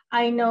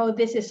 I know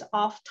this is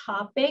off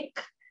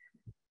topic,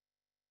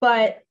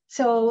 but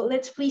so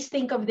let's please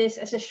think of this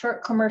as a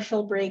short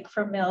commercial break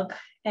from milk.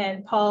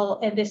 And Paul,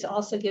 and this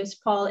also gives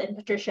Paul and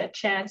Patricia a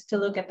chance to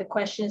look at the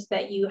questions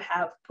that you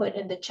have put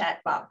in the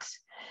chat box.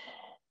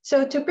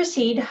 So to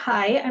proceed,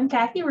 hi, I'm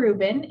Kathy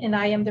Rubin, and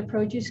I am the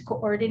produce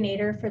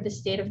coordinator for the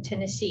state of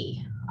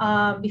Tennessee.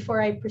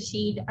 Before I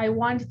proceed, I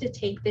wanted to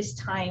take this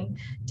time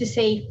to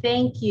say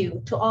thank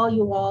you to all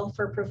you all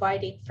for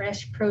providing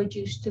fresh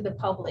produce to the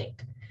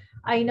public.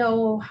 I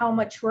know how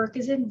much work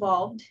is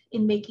involved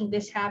in making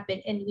this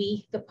happen, and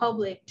we, the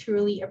public,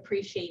 truly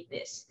appreciate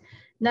this.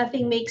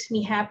 Nothing makes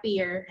me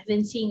happier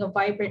than seeing a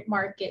vibrant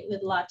market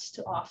with lots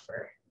to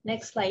offer.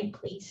 Next slide,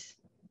 please.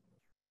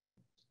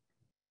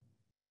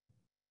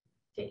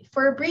 Okay.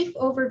 For a brief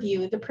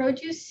overview, the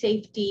Produce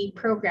Safety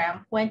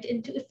Program went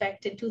into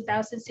effect in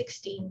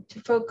 2016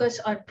 to focus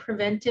on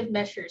preventive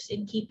measures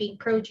in keeping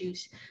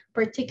produce,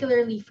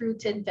 particularly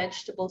fruits and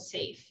vegetables,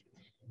 safe.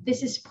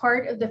 This is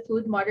part of the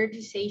Food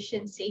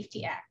Modernization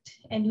Safety Act,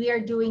 and we are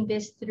doing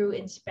this through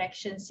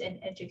inspections and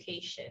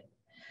education.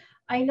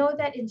 I know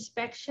that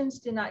inspections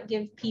do not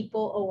give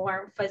people a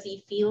warm,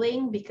 fuzzy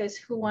feeling because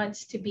who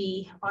wants to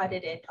be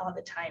audited all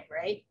the time,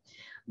 right?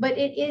 But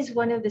it is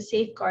one of the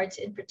safeguards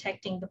in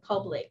protecting the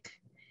public.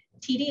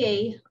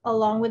 TDA,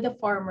 along with the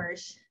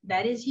farmers,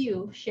 that is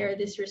you, share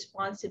this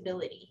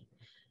responsibility.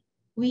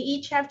 We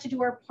each have to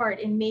do our part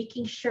in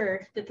making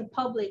sure that the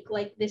public,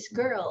 like this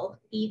girl,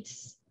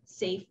 eats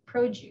safe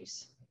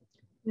produce.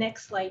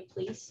 Next slide,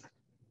 please.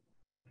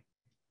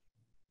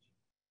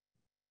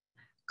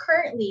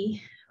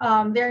 Currently,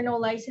 there are no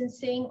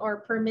licensing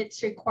or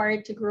permits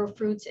required to grow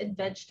fruits and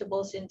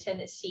vegetables in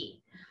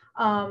Tennessee.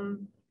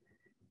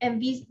 And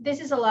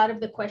this is a lot of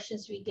the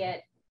questions we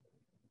get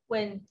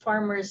when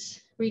farmers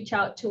reach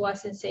out to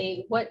us and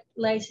say, what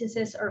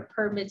licenses or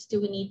permits do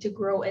we need to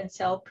grow and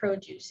sell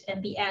produce?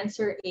 And the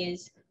answer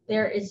is,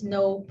 there is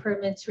no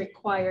permits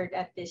required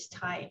at this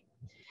time.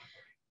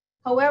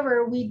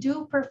 However, we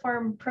do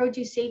perform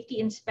produce safety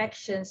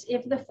inspections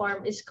if the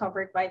farm is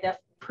covered by the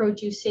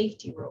produce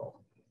safety rule.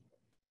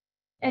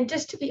 And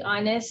just to be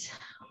honest,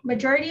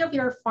 majority of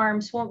your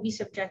farms won't be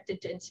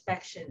subjected to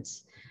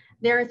inspections.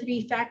 There are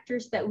 3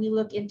 factors that we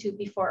look into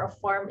before a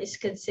farm is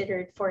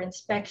considered for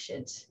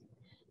inspections.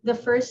 The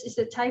first is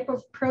the type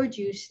of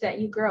produce that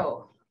you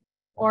grow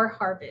or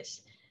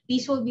harvest.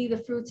 These will be the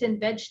fruits and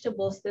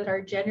vegetables that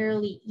are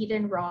generally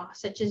eaten raw,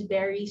 such as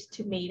berries,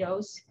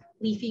 tomatoes,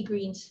 leafy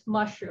greens,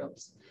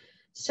 mushrooms.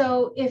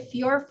 So if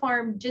your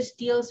farm just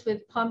deals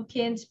with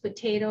pumpkins,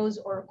 potatoes,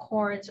 or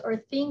corns, or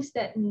things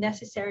that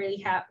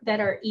necessarily that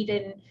are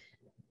eaten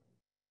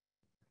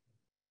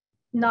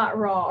not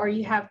raw, or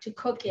you have to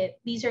cook it,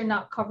 these are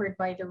not covered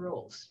by the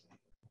rules.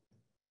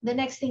 The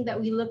next thing that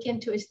we look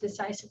into is the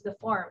size of the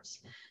farms.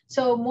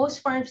 So most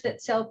farms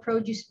that sell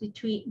produce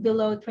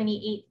below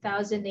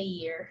 28,000 a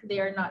year, they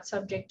are not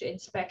subject to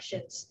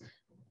inspections.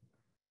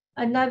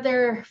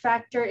 Another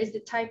factor is the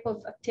type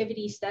of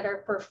activities that are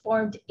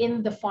performed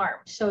in the farm.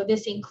 So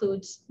this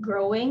includes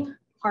growing,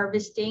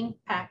 harvesting,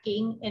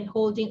 packing, and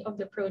holding of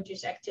the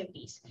produce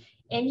activities.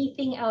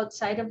 Anything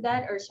outside of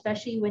that, or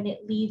especially when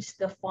it leaves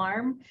the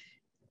farm,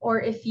 or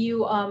if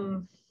you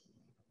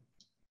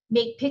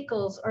make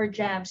pickles or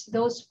jams,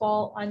 those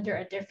fall under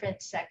a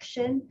different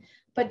section.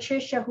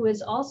 Patricia, who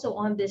is also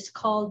on this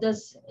call,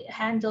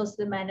 handles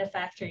the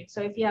manufacturing.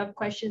 So if you have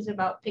questions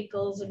about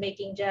pickles and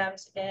making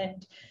jams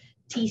and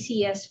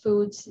TCS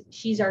foods,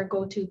 she's our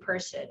go-to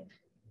person.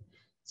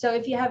 So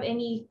if you have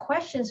any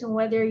questions on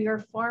whether your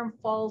farm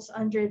falls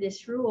under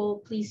this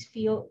rule, please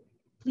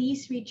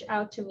reach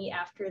out to me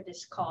after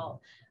this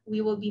call.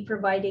 We will be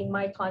providing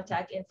my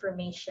contact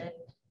information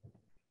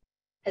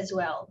as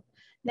well.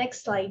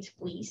 Next slide,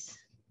 please.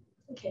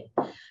 Okay,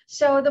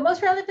 so the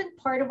most relevant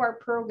part of our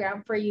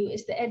program for you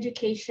is the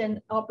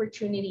education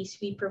opportunities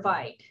we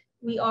provide.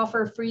 We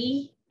offer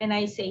free, and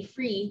I say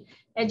free,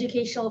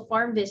 educational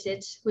farm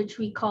visits, which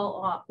we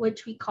call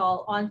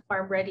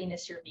on-farm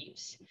readiness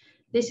reviews.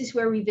 This is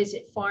where we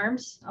visit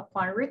farms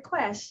upon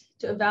request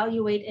to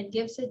evaluate and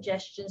give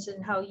suggestions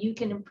on how you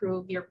can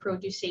improve your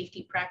produce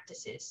safety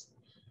practices.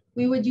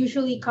 We would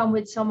usually come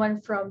with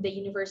someone from the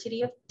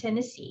University of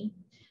Tennessee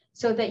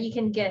so that you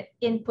can get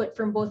input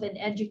from both an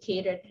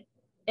educator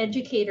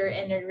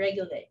and a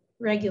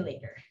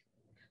regulator.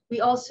 We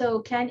also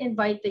can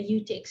invite the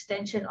UT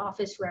Extension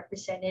Office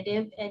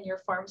representative and your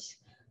farmers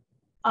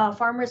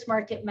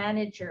market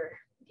manager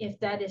if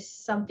that is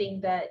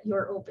something that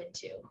you're open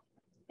to.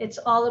 It's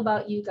all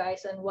about you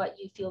guys and what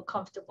you feel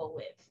comfortable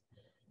with.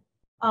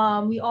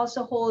 We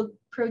also hold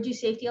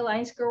Produce Safety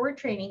Alliance grower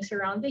trainings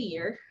around the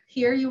year.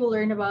 Here you will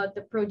learn about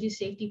the produce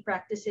safety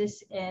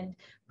practices and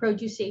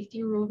produce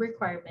safety rule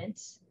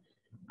requirements.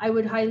 I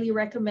would highly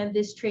recommend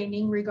this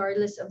training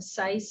regardless of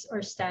size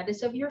or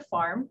status of your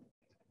farm.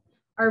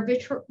 Our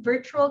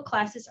virtual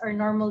classes are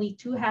normally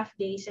 2 half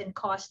days and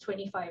cost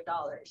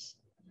 $25.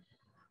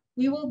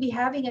 We will be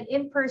having an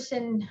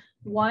in-person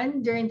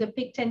one during the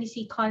PIC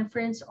Tennessee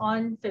conference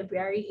on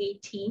February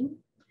 18,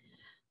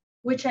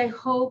 which I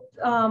hope,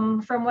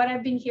 from what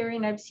I've been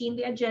hearing, I've seen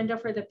the agenda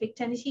for the PIC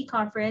Tennessee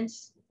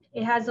conference.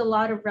 It has a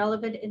lot of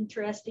relevant,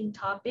 interesting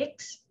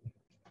topics.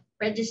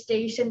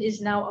 Registration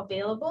is now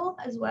available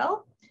as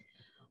well.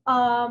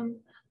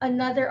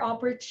 Another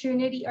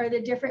opportunity are the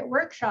different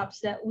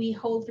workshops that we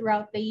hold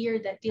throughout the year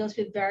that deals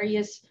with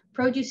various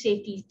produce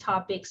safety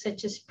topics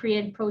such as pre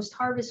and post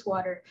harvest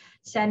water,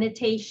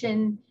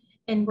 sanitation,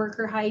 and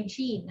worker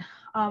hygiene.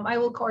 I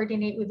will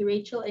coordinate with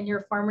Rachel and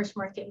your farmers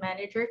market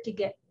manager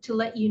to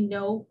let you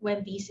know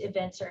when these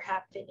events are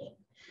happening.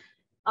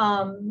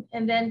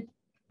 And then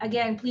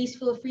again, please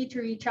feel free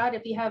to reach out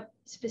if you have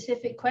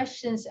specific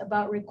questions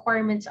about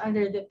requirements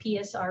under the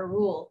PSR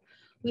rule.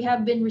 We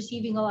have been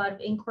receiving a lot of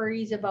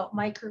inquiries about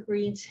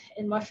microgreens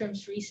and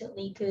mushrooms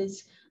recently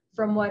because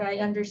from what I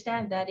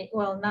understand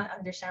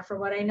from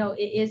what I know,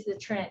 it is the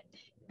trend.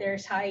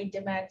 There's high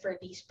demand for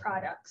these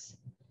products.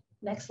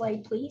 Next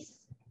slide, please.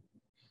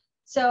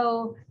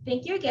 So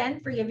thank you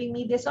again for giving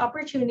me this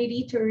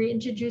opportunity to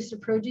reintroduce the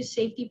produce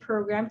safety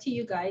program to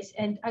you guys.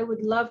 And I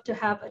would love to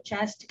have a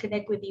chance to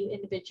connect with you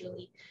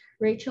individually.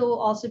 Rachel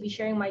will also be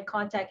sharing my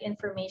contact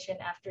information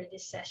after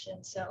this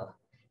session. So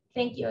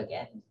thank you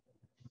again.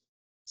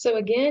 So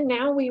again,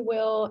 now we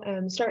will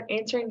start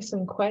answering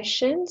some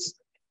questions.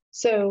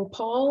 So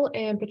Paul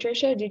and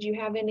Patricia, did you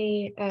have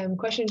any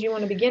questions you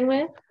want to begin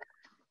with?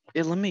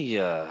 Yeah, let me,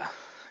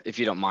 if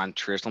you don't mind,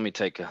 Trish, let me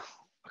take a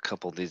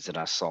couple of these that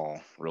I saw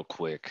real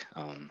quick.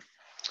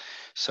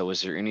 So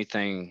is there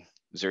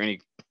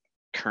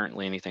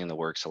currently anything in the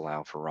works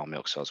allow for raw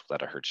milk sales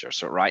without a herd share?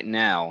 So right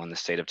now in the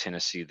state of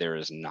Tennessee, there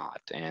is not.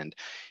 And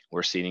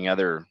we're seeing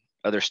other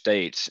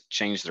states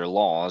change their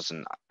laws,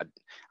 and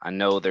I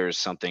know there's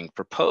something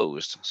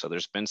proposed. So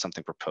there's been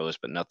something proposed,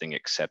 but nothing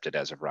accepted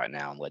as of right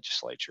now in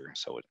legislature.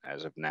 So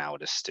as of now,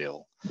 it's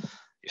still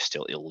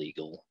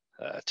illegal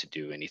to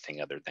do anything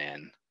other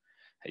than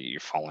you're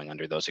falling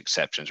under those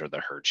exceptions or the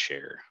herd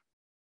share.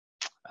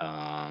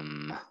 Let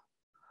me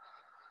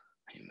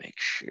make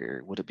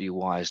sure. Would it be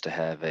wise to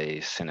have a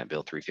Senate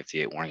Bill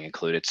 358 warning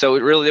included? So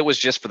it was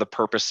just for the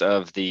purpose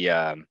of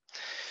the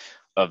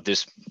of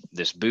this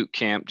boot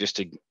camp, just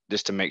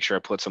to make sure I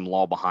put some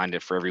law behind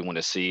it for everyone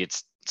to see.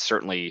 It's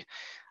certainly,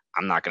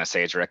 I'm not going to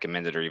say it's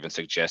recommended or even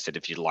suggested.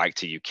 If you'd like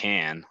to, you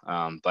can.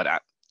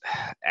 But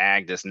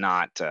ag does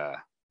not.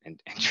 And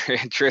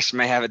Trish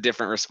may have a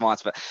different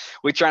response, but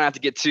we try not to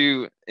get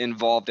too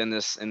involved in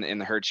this in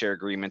the herd share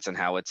agreements and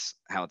how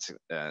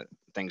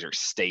things are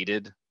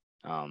stated.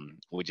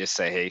 We just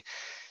say, hey,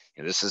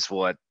 this is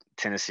what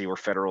Tennessee or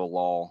federal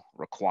law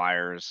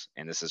requires,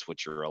 and this is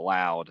what you're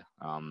allowed,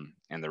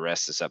 and the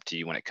rest is up to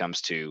you when it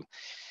comes to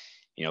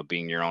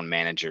being your own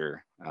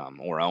manager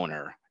or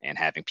owner and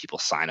having people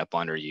sign up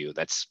under you.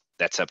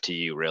 That's up to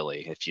you,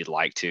 really. If you'd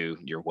like to,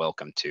 you're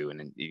welcome to.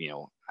 And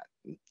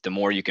the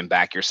more you can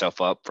back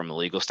yourself up from a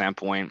legal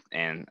standpoint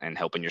and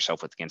helping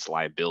yourself against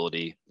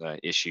liability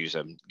issues,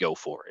 go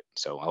for it.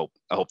 So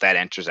I hope that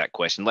answers that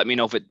question. Let me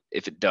know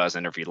if it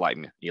doesn't, or if you'd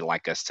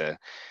like us to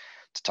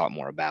talk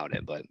more about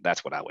it, but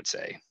that's what I would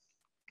say.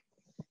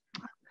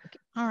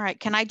 All right,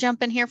 can I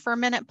jump in here for a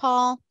minute,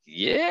 Paul?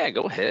 Yeah,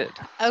 go ahead.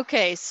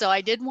 Okay, so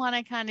I did want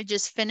to kind of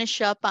just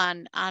finish up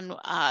on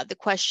the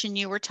question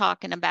you were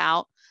talking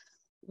about.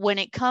 When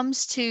it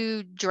comes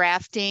to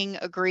drafting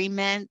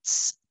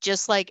agreements,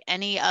 just like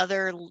any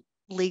other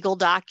legal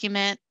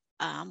document,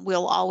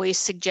 we'll always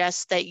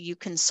suggest that you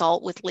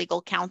consult with legal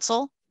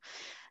counsel.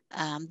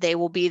 They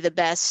will be the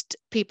best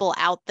people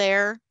out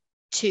there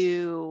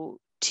to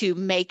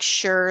make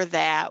sure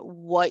that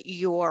what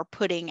you're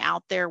putting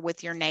out there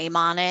with your name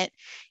on it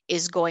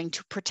is going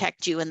to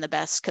protect you in the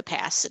best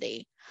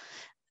capacity.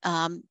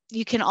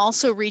 You can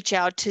also reach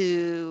out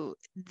to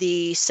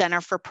the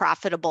Center for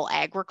Profitable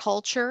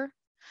Agriculture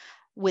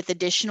with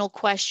additional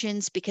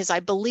questions, because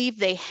I believe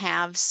they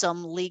have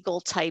some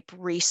legal type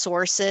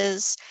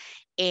resources,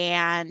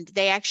 and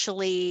they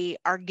actually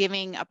are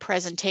giving a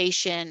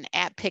presentation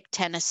at PIC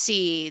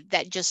Tennessee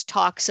that just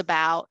talks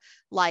about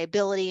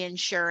liability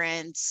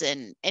insurance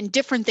and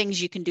different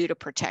things you can do to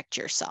protect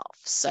yourself.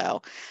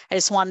 So I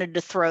just wanted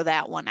to throw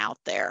that one out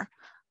there.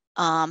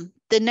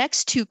 The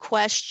next two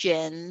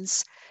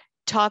questions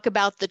talk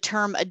about the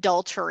term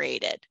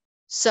adulterated.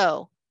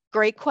 So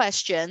great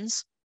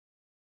questions.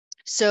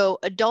 So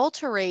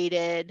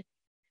adulterated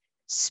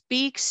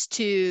speaks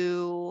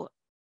to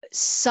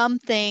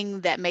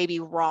something that may be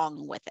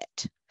wrong with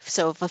it.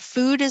 So if a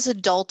food is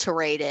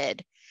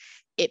adulterated,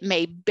 it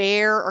may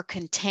bear or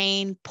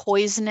contain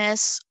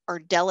poisonous or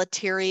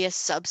deleterious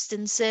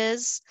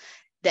substances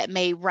that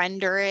may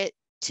render it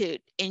to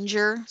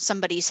injure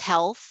somebody's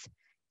health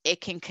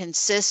It can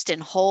consist in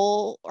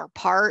whole or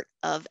part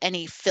of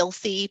any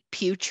filthy,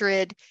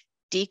 putrid,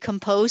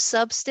 decomposed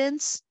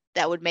substance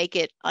that would make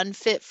it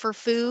unfit for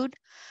food,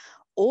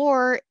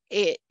 or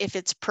if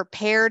it's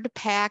prepared,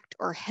 packed,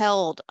 or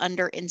held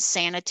under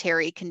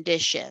insanitary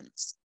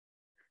conditions.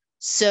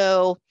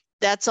 So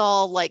that's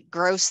all like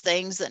gross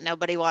things that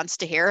nobody wants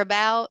to hear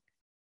about,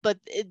 but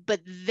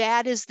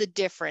that is the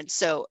difference.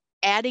 So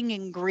adding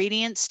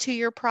ingredients to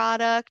your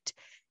product,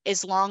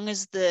 as long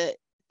as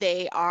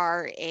they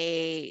are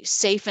a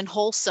safe and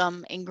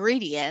wholesome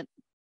ingredient,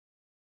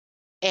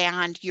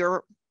 and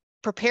you're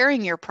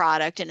preparing your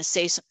product in a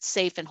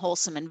safe and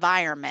wholesome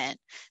environment,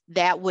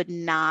 that would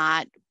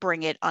not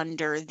bring it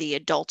under the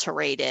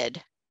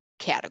adulterated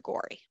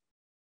category.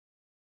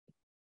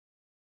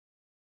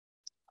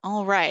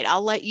 All right,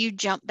 I'll let you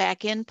jump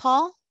back in,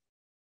 Paul.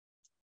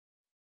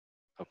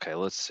 Okay,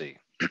 let's see.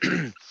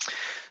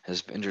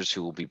 As vendors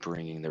who will be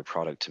bringing their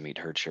product to meet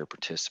herd share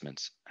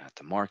participants at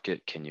the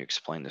market, can you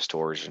explain the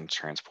storage and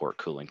transport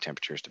cooling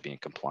temperatures to be in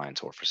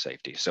compliance or for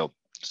safety? So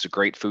it's a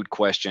great food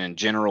question in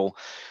general.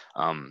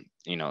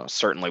 You know,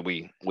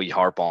 certainly we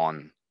harp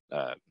on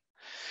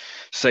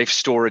safe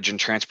storage and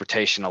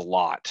transportation a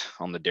lot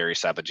on the dairy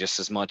side, but just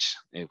as much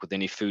with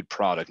any food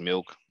product,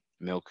 milk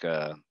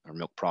or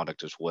milk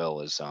product as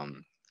well as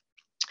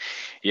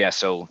yeah.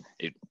 So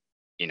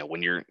you know,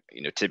 when you're,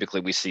 you know, typically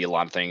we see a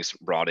lot of things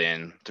brought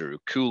in through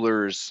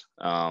coolers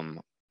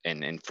and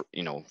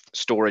you know,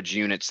 storage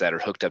units that are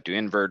hooked up to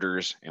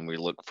inverters, and we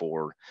look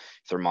for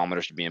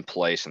thermometers to be in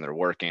place and they're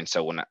working.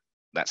 So when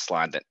that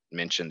slide that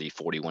mentioned the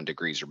 41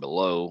 degrees or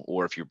below,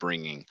 or if you're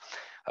bringing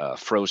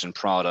frozen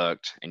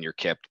product and you're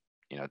kept,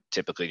 you know,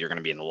 typically you're going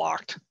to be in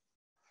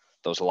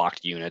those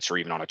locked units, or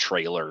even on a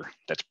trailer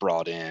that's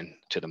brought in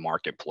to the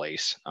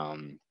marketplace.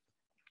 You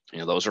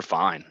know, those are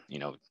fine. You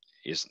know,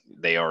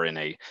 they are in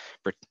a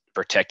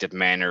protected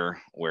manner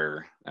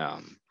where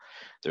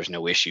there's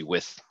no issue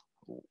with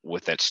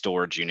that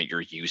storage unit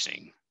you're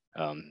using.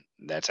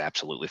 That's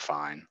absolutely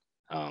fine.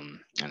 And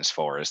as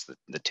far as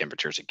the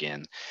temperatures,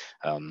 again,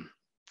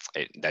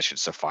 that should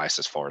suffice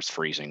as far as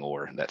freezing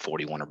or that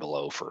 41 or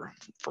below for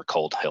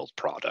cold held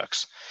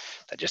products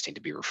that just need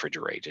to be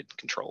refrigerated,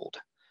 controlled.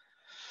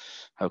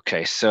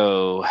 Okay,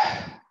 so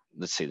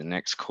let's see the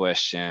next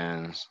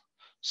question.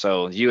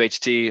 So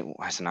UHT,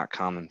 why is it not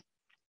common?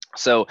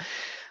 So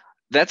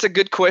that's a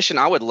good question.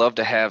 I would love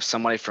to have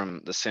somebody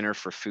from the Center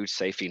for Food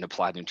Safety and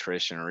Applied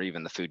Nutrition, or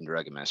even the Food and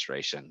Drug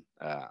Administration,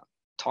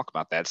 talk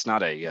about that. It's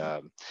not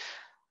a,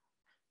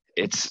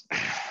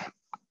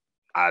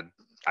 I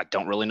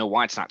don't really know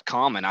why it's not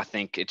common. I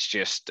think it's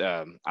just,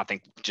 I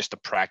think just the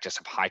practice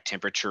of high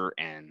temperature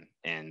and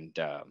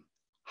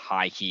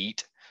high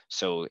heat.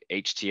 So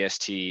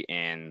HTST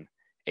and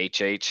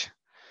HH,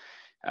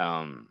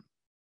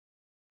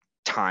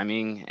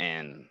 timing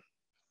and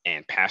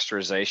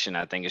pasteurization,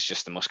 I think is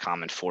just the most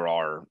common for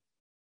our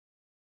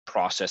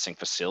processing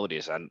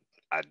facilities.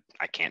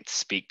 I can't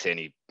speak to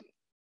any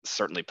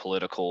certainly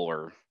political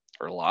or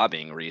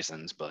lobbying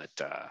reasons, but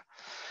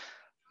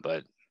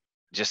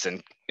just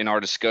in our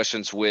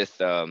discussions with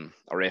our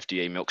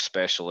FDA milk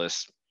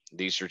specialists,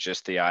 these are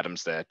just the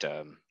items that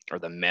or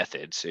the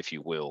methods, if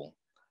you will,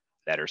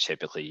 that are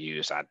typically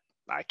used.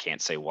 I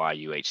can't say why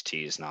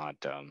UHT is not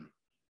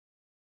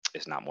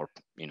more,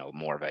 you know,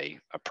 more of a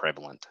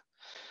prevalent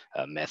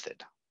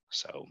method.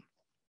 So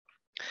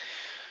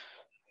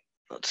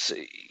let's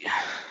see.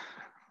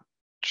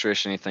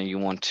 Trish, anything you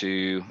want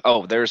to?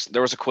 Oh, there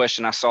was a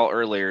question I saw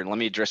earlier. Let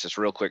me address this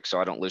real quick so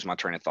I don't lose my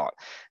train of thought.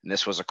 And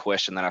this was a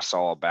question that I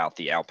saw about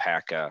the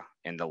alpaca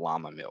and the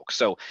llama milk.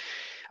 So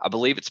I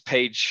believe it's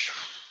page,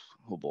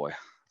 oh boy,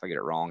 if I get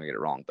it wrong, I get it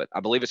wrong. But I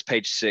believe it's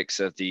page 6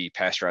 of the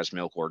pasteurized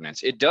milk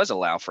ordinance. It does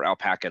allow for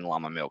alpaca and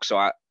llama milk. So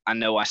I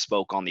know I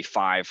spoke on the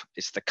 5.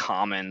 It's the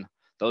common.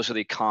 Those are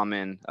the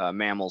common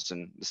mammals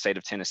in the state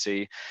of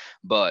Tennessee.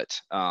 But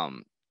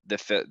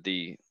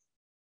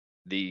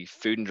the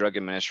Food and Drug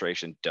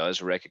Administration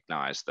does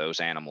recognize those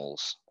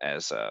animals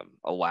as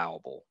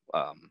allowable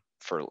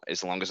for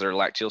as long as they're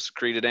lacteal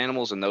secreted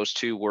animals, and those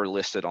 2 were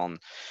listed on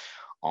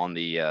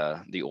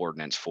the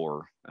ordinance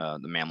for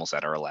the mammals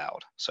that are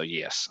allowed. So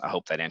yes, I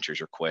hope that answers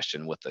your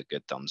question with a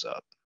good thumbs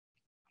up.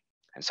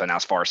 And so now,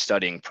 as far as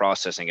studying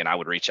processing, and I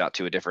would reach out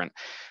to a different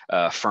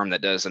firm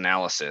that does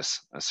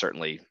analysis.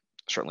 Certainly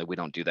we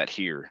don't do that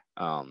here.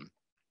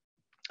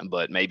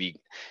 But maybe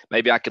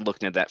I could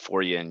look into that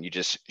for you, and you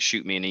just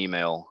shoot me an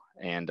email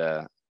and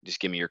just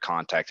give me your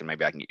contact, and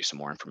maybe I can get you some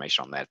more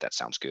information on that, if that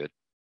sounds good.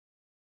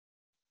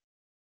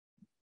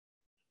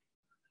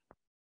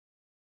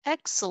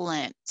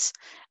 Excellent.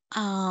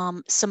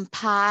 Some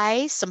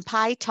pie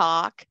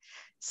talk.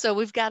 So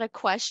we've got a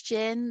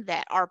question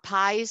that are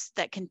pies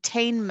that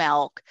contain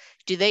milk,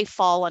 do they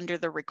fall under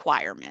the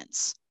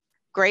requirements?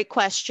 Great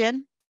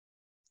question.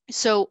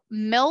 So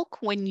milk,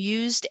 when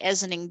used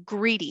as an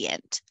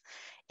ingredient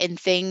in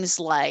things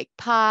like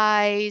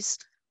pies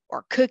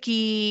or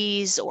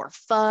cookies or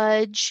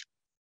fudge,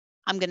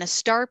 I'm going to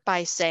start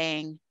by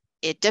saying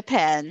it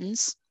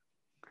depends.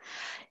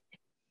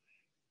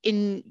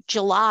 in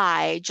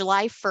July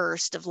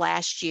 1st of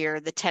last year,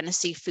 the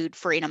Tennessee Food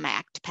Freedom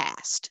Act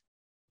passed.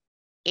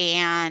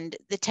 And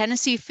the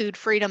Tennessee Food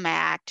Freedom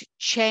Act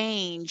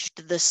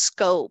changed the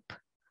scope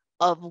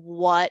of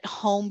what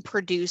home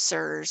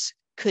producers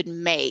could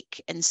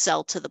make and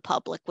sell to the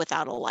public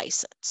without a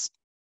license.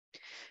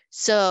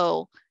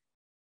 So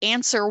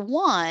answer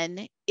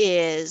one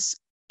is,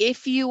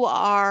 if you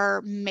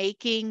are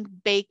making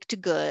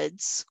baked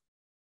goods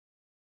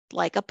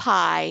like a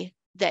pie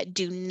that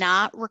do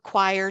not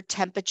require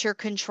temperature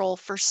control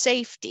for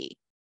safety,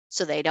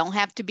 so they don't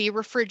have to be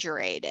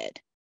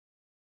refrigerated,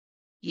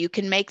 you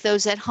can make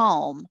those at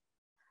home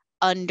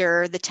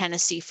under the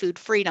Tennessee Food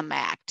Freedom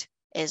Act,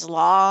 as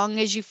long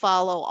as you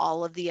follow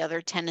all of the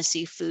other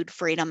Tennessee Food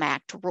Freedom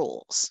Act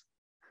rules.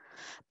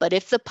 But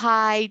if the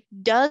pie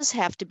does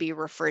have to be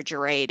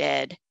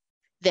refrigerated,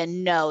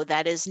 then no,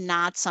 that is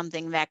not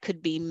something that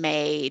could be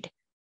made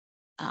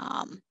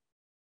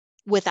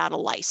without a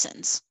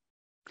license.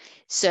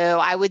 So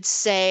I would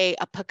say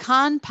a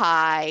pecan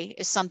pie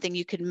is something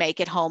you could make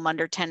at home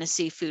under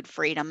Tennessee Food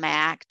Freedom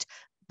Act,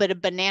 but a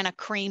banana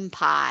cream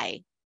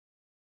pie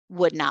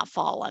would not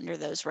fall under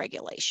those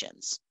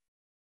regulations.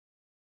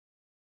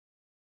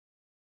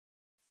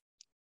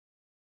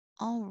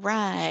 All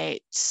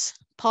right,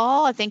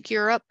 Paul, I think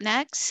you're up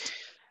next.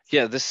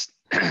 Yeah, this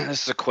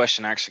this is a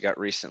question I actually got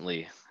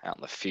recently out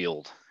in the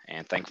field,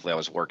 and thankfully I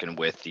was working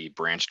with the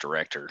branch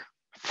director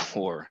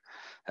for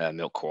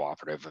Milk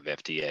Cooperative of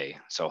FDA.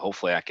 So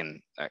hopefully I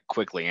can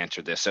quickly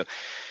answer this. So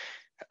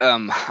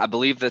I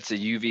believe that's a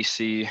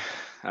UVC.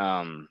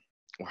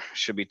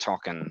 Should be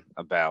talking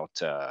about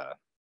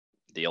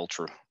the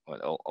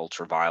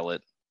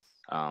ultraviolet,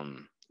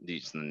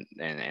 these and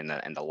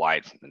the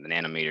light, and the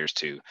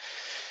nanometers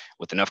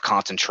with enough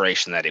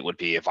concentration that it would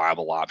be a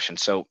viable option.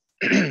 So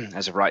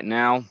as of right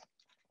now,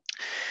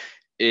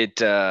 it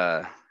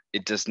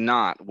does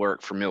not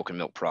work for milk and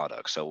milk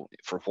products. So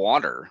for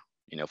water,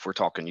 if we're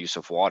talking use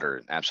of water,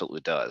 it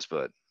absolutely does.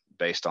 But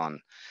based on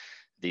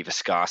the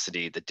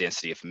viscosity, the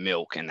density of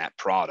milk in that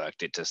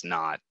product, it does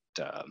not.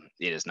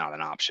 It is not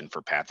an option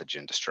for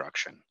pathogen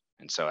destruction.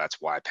 And so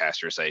that's why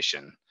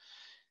pasteurization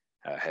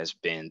has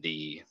been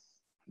the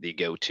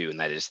go-to, and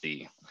that is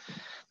the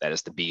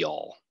be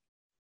all.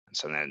 And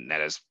so then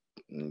that is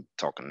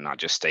talking not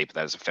just state, but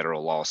that is a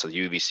federal law. So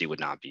UVC would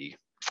not be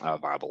a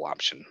viable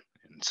option.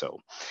 And so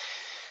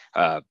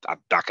I'm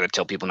not going to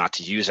tell people not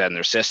to use that in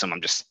their system.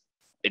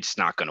 It's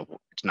not going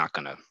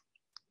to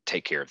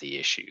take care of the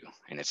issue,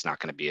 and it's not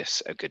going to be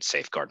a good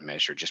safeguard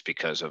measure just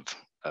because of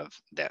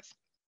that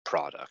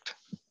product.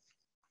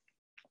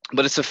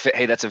 But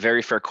hey, that's a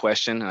very fair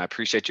question, and I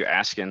appreciate you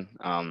asking.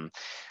 I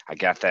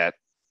got that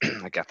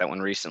one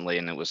recently,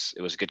 and it was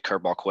a good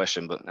curveball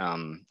question, but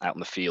out in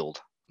the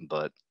field.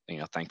 But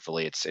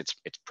thankfully, it's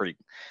pretty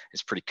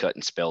cut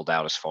and spelled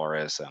out as far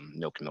as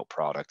milk and milk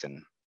product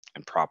and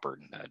proper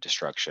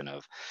destruction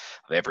of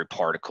every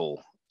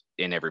particle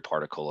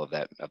of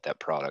that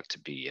product to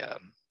be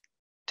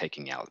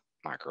taking out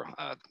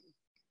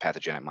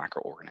pathogenic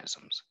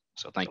microorganisms.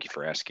 So thank you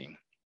for asking.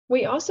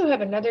 We also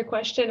have another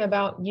question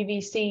about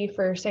UVC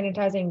for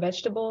sanitizing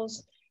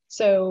vegetables.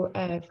 So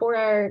for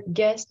our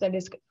guest that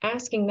is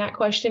asking that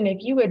question, if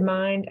you would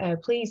mind,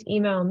 please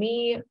email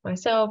me,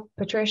 myself,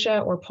 Patricia,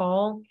 or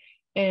Paul,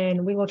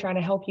 and we will try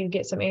to help you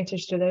get some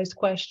answers to those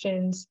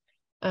questions.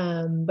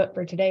 But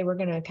for today, we're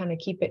going to kind of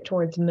keep it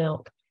towards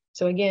milk.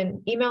 So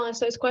again, email us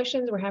those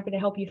questions. We're happy to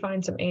help you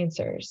find some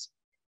answers.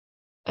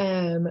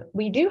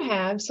 We do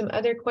have some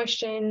other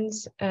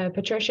questions,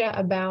 Patricia,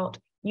 about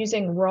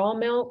using raw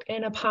milk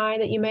in a pie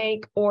that you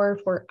make or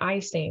for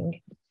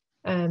icing.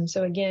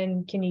 So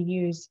again, can you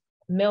use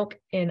milk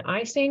in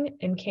icing,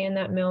 and can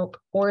that milk,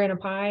 or in a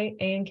pie,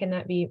 and can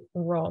that be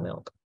raw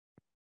milk?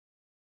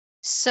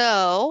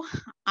 So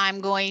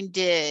I'm going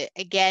to,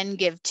 again,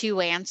 give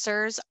two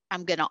answers.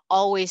 I'm going to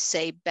always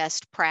say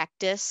best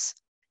practice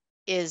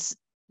is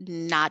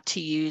not to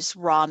use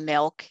raw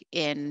milk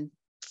in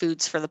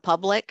foods for the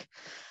public.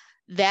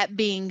 That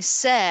being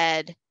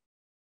said,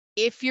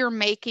 if you're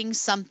making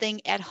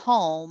something at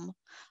home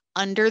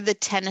under the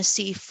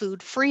Tennessee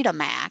Food Freedom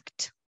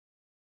Act,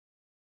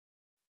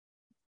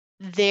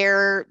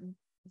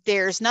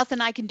 there's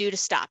nothing I can do to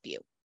stop you.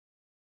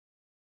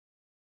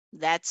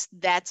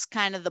 That's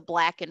kind of the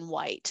black and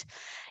white.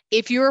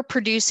 If you're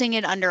producing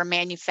it under a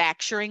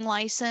manufacturing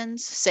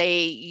license,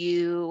 say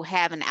you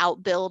have an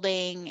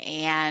outbuilding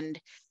and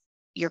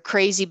you're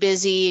crazy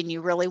busy and you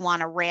really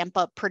want to ramp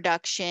up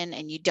production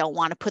and you don't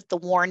want to put the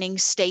warning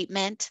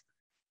statement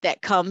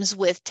that comes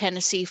with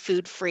Tennessee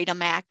Food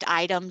Freedom Act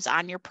items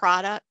on your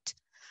product,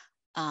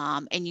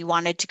 and you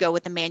wanted to go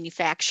with a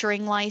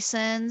manufacturing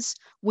license,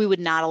 we would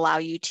not allow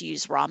you to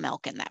use raw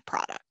milk in that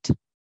product.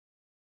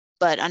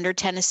 But under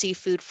Tennessee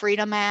Food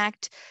Freedom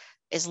Act,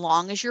 as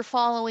long as you're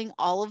following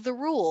all of the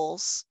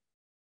rules,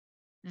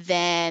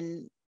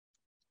 then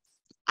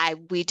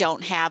we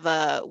don't have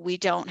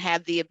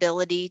the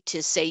ability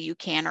to say you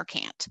can or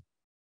can't.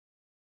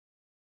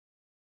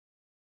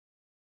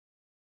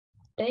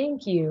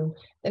 Thank you.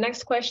 The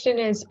next question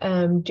is,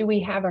 do we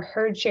have a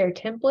herd share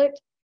template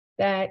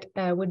that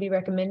would be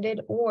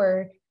recommended,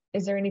 or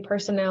is there any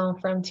personnel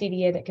from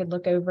TDA that could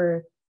look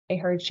over a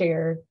herd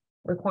share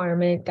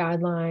requirement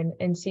guideline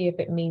and see if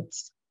it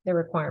meets the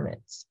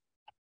requirements?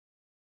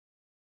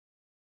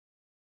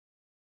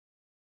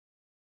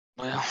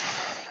 Well,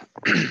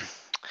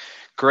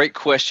 great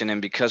question.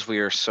 And because we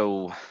are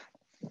so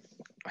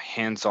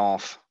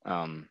hands-off,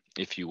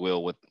 if you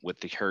will, with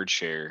the herd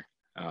share,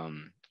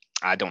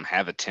 I don't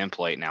have a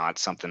template now.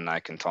 It's something I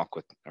can talk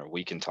with, or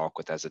we can talk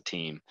with as a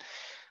team.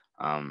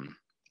 And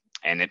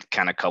it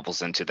kind of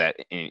couples into that.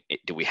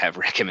 Do we have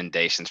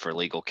recommendations for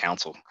legal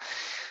counsel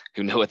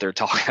who know what they're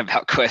talking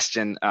about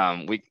question?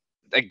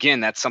 Again,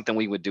 that's something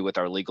we would do with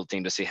our legal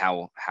team to see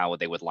how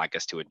they would like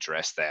us to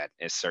address that.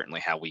 Is certainly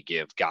how we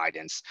give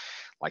guidance,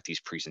 like these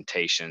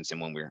presentations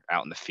and when we're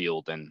out in the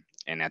field and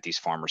at these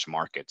farmers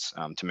markets,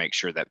 to make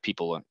sure that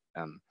people,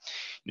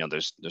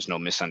 there's no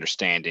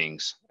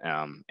misunderstandings,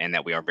 and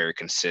that we are very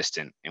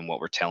consistent in what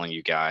we're telling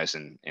you guys,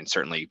 and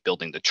certainly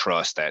building the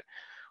trust that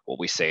what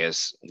we say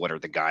is what are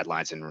the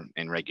guidelines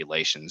and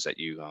regulations that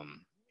you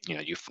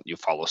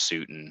follow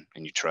suit and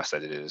you trust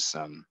that it is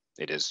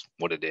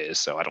what it is.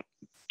 So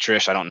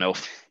Trish, I don't know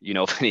if you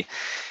know of any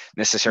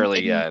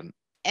necessarily.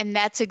 And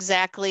that's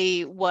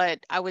exactly what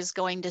I was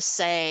going to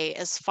say,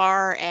 as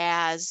far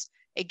as,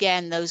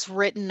 again, those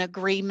written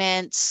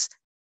agreements,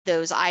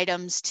 those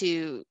items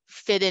to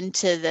fit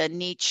into the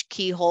niche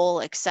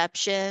keyhole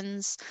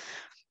exceptions.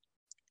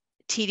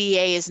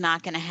 TDA is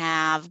not going to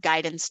have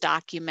guidance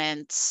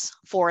documents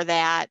for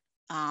that.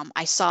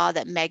 I saw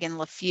that Megan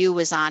LaFew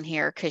was on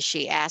here because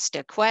she asked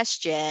a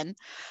question.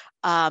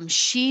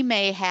 She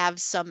may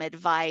have some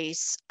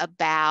advice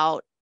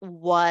about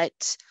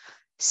what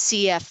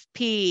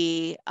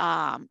CFP,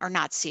 or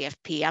not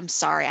CFP, I'm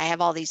sorry, I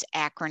have all these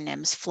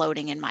acronyms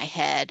floating in my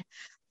head.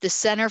 The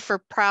Center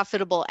for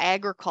Profitable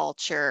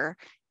Agriculture,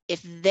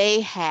 if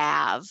they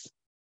have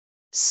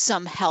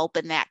some help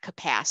in that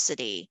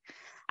capacity.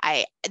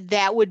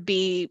 That would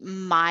be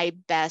my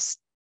best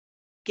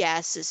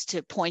guess, is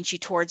to point you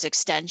towards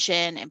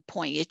extension and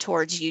point you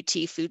towards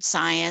UT Food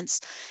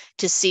Science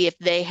to see if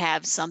they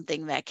have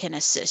something that can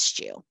assist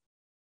you.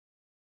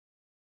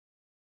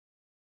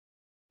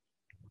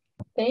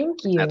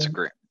 Thank you. That's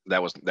great.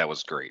 That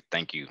was great.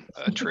 Thank you,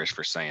 Trish,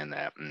 for saying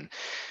that.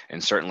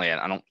 And certainly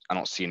I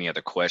don't see any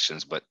other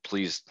questions, but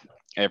please,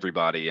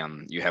 everybody,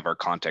 you have our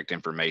contact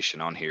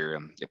information on here.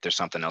 If there's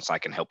something else I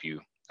can help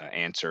you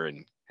answer,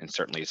 and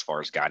certainly as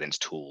far as guidance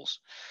tools,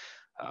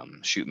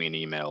 shoot me an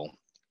email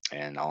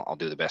and I'll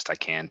do the best I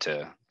can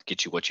to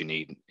get you what you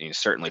need,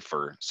 certainly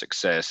for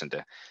success and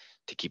to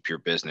keep your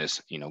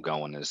business,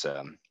 going as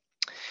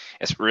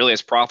really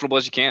as profitable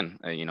as you can.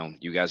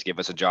 You guys give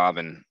us a job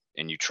and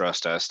you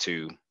trust us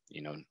to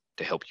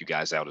help you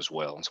guys out as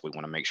well. And so we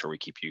want to make sure we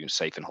keep you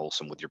safe and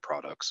wholesome with your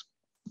products.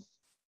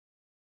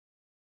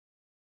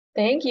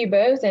 Thank you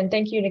both. And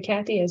thank you to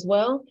Kathy as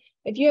well.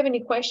 If you have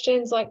any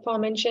questions, like Paul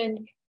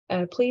mentioned,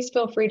 please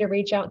feel free to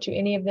reach out to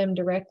any of them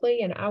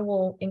directly, and I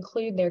will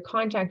include their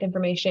contact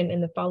information in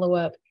the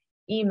follow-up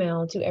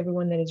email to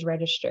everyone that is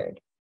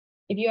registered.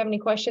 If you have any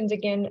questions,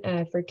 again,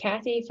 for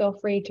Kathy, feel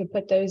free to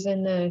put those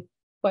in the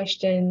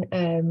question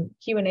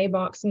Q&A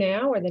box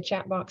now, or the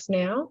chat box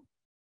now.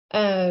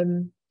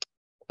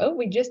 Oh,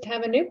 we just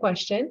have a new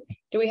question.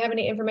 Do we have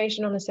any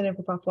information on the Center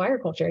for Profitable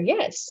Agriculture?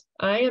 Yes,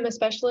 I am a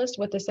specialist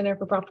with the Center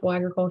for Profitable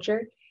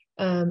Agriculture.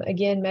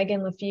 Again,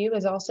 Megan LaFew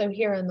is also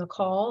here on the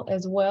call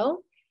as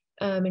well.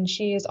 And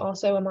she is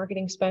also a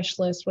marketing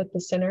specialist with the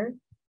center.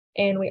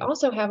 And we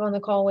also have on the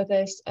call with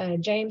us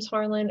James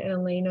Harlan and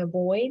Elena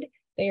Boyd.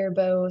 They are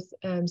both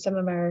some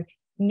of our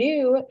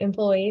new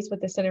employees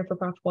with the Center for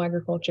Profitable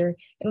Agriculture,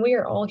 and we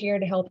are all here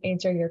to help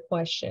answer your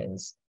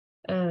questions.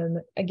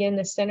 Again,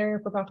 the Center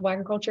for Profitable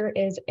Agriculture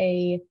is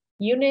a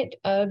unit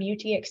of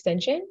UT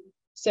Extension.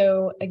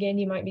 So again,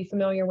 you might be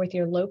familiar with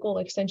your local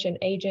extension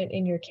agent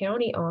in your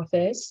county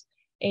office,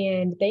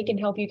 and they can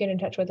help you get in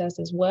touch with us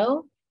as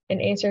well and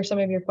answer some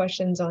of your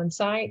questions on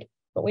site.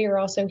 But we are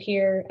also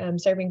here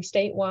serving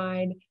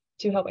statewide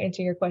to help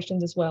answer your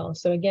questions as well.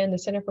 So again, the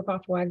Center for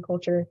Profitable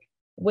Agriculture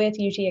with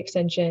UT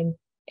Extension,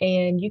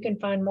 and you can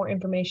find more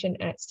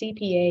information at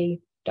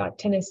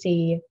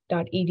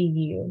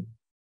cpa.tennessee.edu.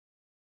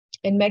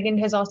 And Megan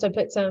has also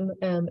put some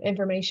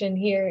information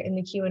here in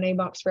the Q&A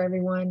box for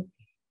everyone.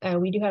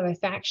 We do have a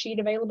fact sheet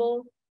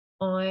available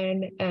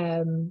on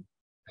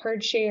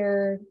herd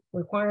share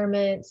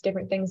requirements,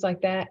 different things like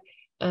that.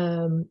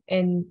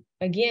 And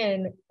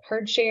again,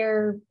 herd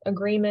share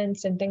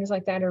agreements and things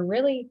like that are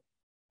really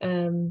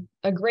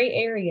a great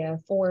area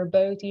for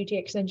both UT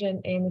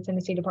Extension and the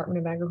Tennessee Department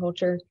of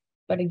Agriculture.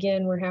 But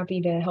again, we're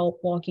happy to help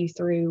walk you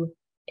through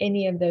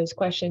any of those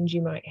questions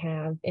you might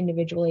have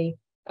individually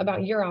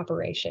about your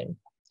operation.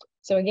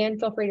 So again,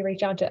 feel free to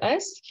reach out to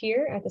us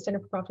here at the Center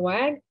for Profitable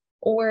Ag,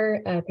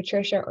 or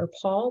Patricia or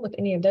Paul with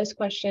any of those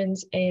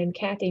questions, and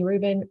Kathy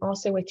Rubin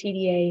also with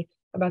TDA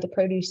about the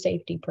produce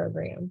safety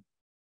program.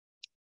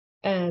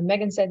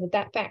 Megan said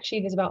that fact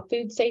sheet is about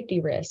food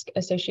safety risk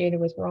associated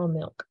with raw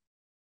milk.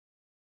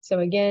 So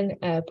again,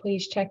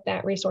 please check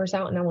that resource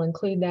out, and I will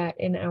include that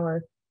in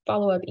our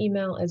follow-up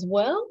email as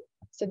well,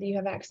 so that you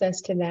have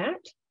access to that.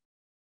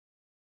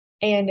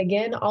 And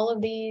again, all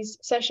of these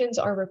sessions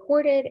are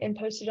recorded and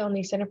posted on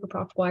the Center for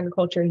Profitable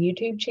Agriculture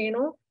YouTube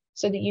channel,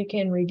 so that you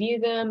can review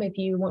them if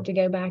you want to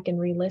go back and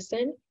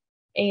re-listen,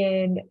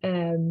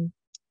 and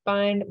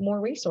find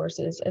more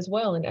resources as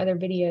well and other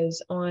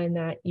videos on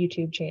that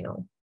YouTube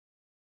channel.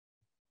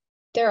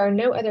 There are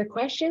no other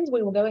questions.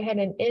 We will go ahead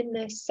and end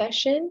this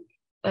session.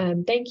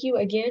 Thank you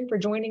again for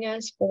joining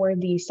us for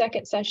the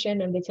second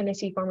session of the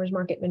Tennessee Farmers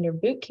Market Vendor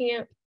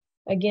Bootcamp.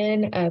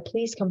 Again,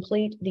 please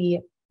complete the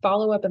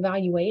follow-up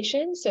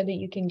evaluation so that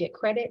you can get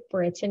credit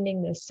for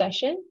attending this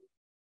session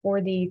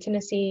for the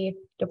Tennessee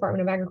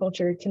Department of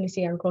Agriculture,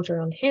 Tennessee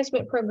Agricultural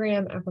Enhancement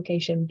Program,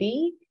 Application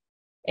B.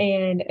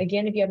 And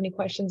again, if you have any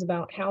questions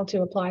about how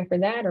to apply for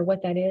that or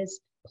what that is,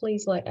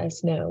 please let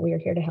us know. We are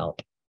here to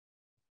help.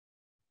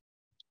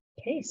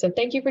 Okay, so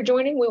thank you for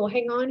joining. We will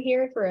hang on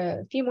here for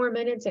a few more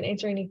minutes and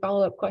answer any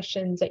follow-up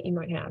questions that you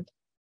might have.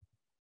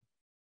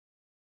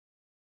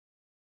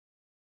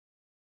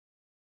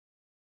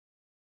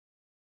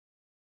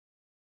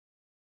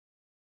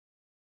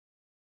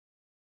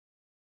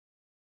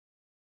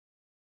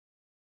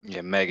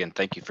 Yeah, Megan,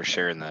 thank you for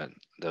sharing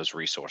those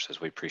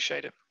resources. We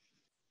appreciate it.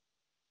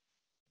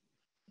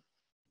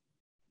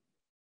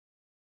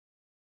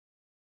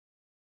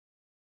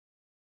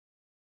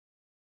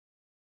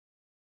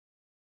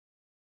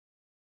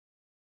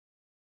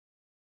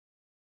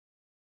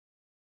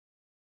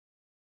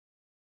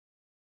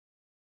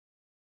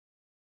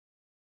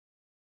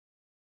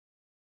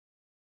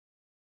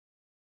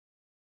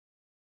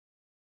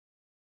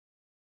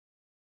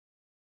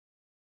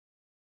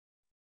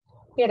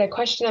 We had a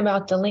question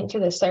about the link to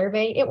the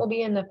survey. It will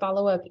be in the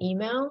follow-up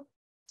email.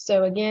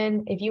 So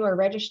again, if you are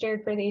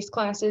registered for these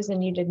classes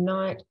and you did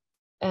not,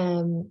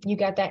 you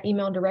got that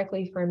email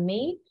directly from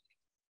me,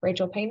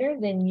 Rachel Painter,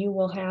 then you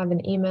will have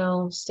an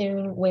email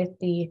soon with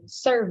the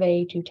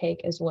survey to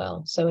take as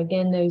well. So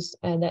again,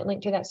 that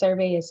link to that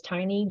survey is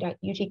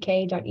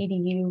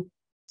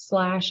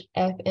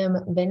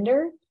tiny.utk.edu/FM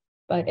vendor.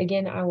 But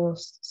again, I will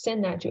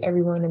send that to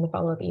everyone in the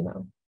follow-up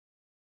email.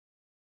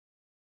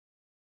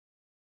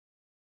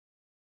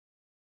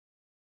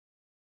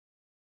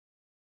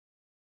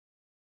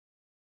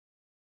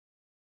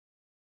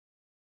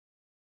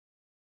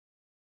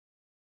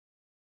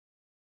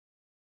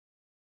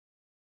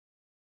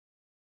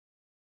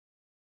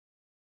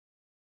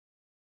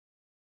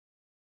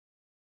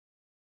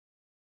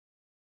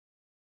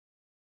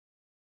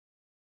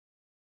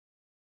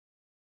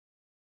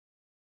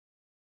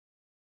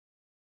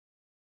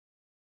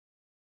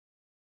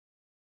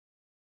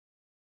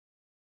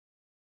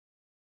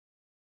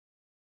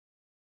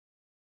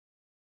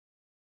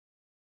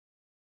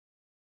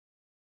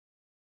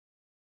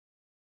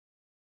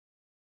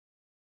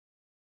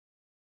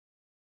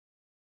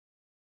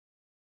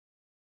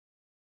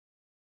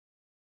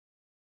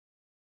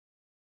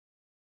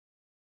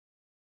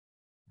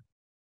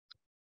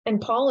 And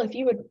Paul, if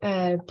you would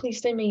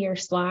please send me your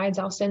slides,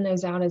 I'll send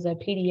those out as a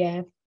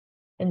PDF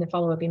in the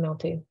follow-up email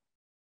too.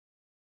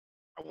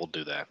 I will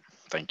do that.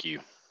 Thank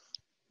you.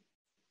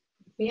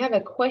 We have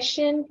a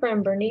question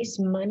from Bernice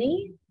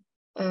Money.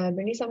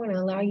 Bernice, I'm going to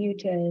allow you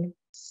to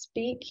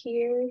speak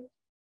here.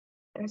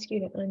 Ask you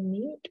to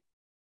unmute.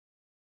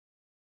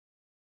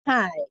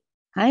 Hi,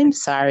 I'm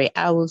sorry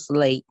I was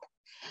late,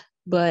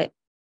 but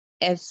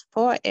as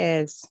far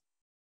as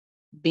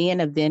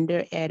being a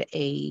vendor at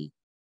a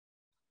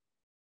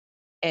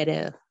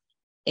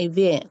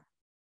event,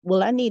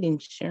 will I need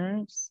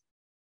insurance?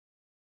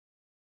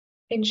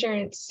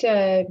 Insurance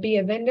to be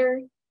a vendor?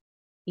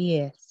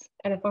 Yes.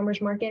 At a farmer's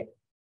market?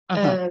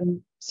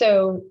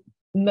 So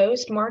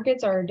most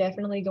markets are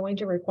definitely going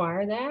to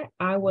require that.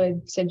 I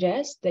would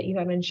suggest that you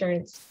have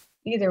insurance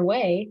either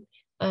way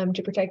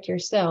to protect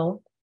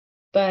yourself,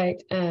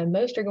 but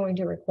most are going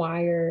to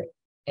require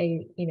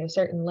a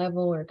certain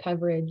level or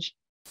coverage.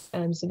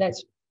 So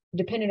that's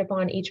dependent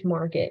upon each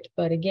market.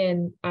 But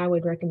again, I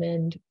would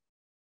recommend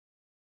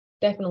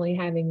definitely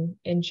having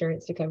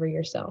insurance to cover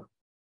yourself.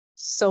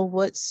 So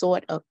what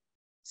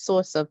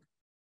source of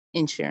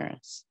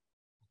insurance?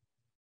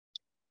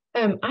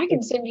 I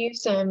can send you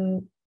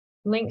some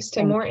links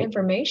to more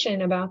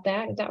information about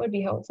that, if that would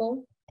be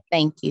helpful.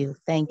 Thank you.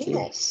 Thank you.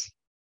 Yes.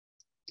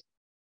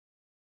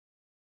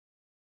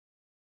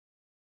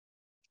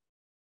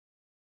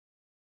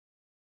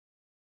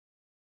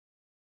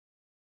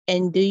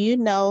 And do you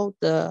know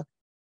the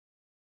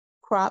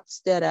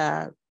crops that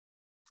are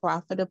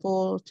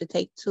profitable to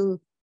take to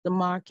the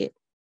market?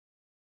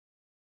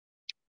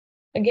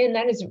 Again,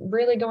 that is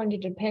really going to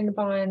depend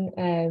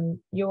upon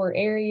your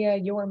area,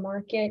 your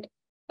market.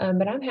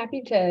 But I'm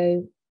happy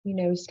to,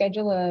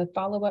 schedule a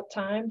follow-up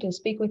time to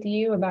speak with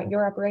you about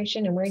your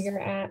operation and where you're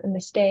at in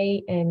the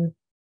state and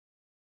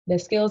the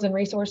skills and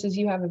resources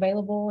you have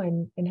available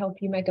and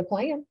help you make a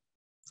plan.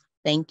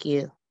 Thank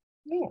you.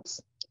 Yes.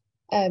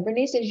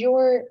 Bernice, is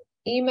your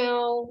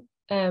email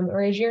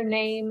or is your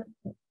name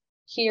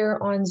here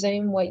on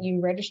Zoom what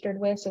you registered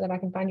with so that I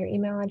can find your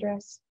email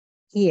address?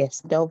 Yes,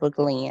 Dover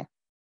Glen.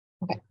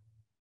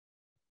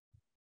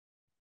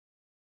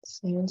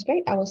 Sounds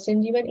great. I will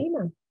send you an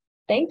email.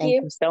 Thank Thank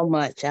you. you so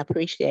much. I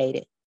appreciate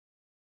it.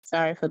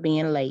 Sorry for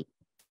being late.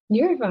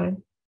 You're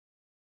fine.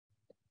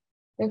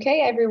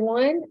 Okay,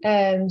 everyone.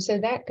 So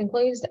that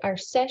concludes our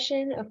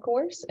session, of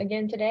course,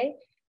 again today.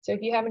 So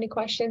if you have any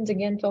questions,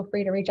 again, feel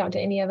free to reach out to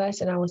any of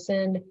us and I will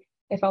send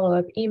a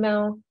follow-up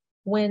email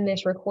when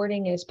this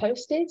recording is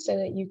posted so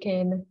that you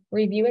can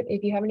review it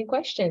if you have any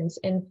questions.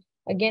 And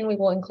again, we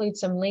will include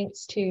some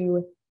links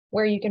to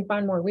where you can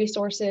find more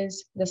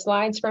resources, the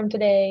slides from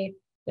today,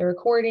 the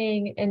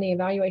recording, and the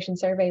evaluation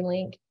survey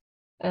link,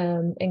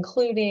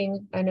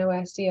 including, I know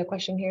I see a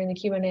question here in the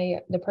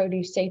Q&A, the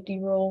produce safety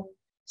rule.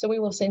 So we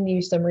will send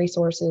you some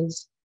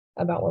resources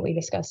about what we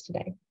discussed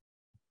today.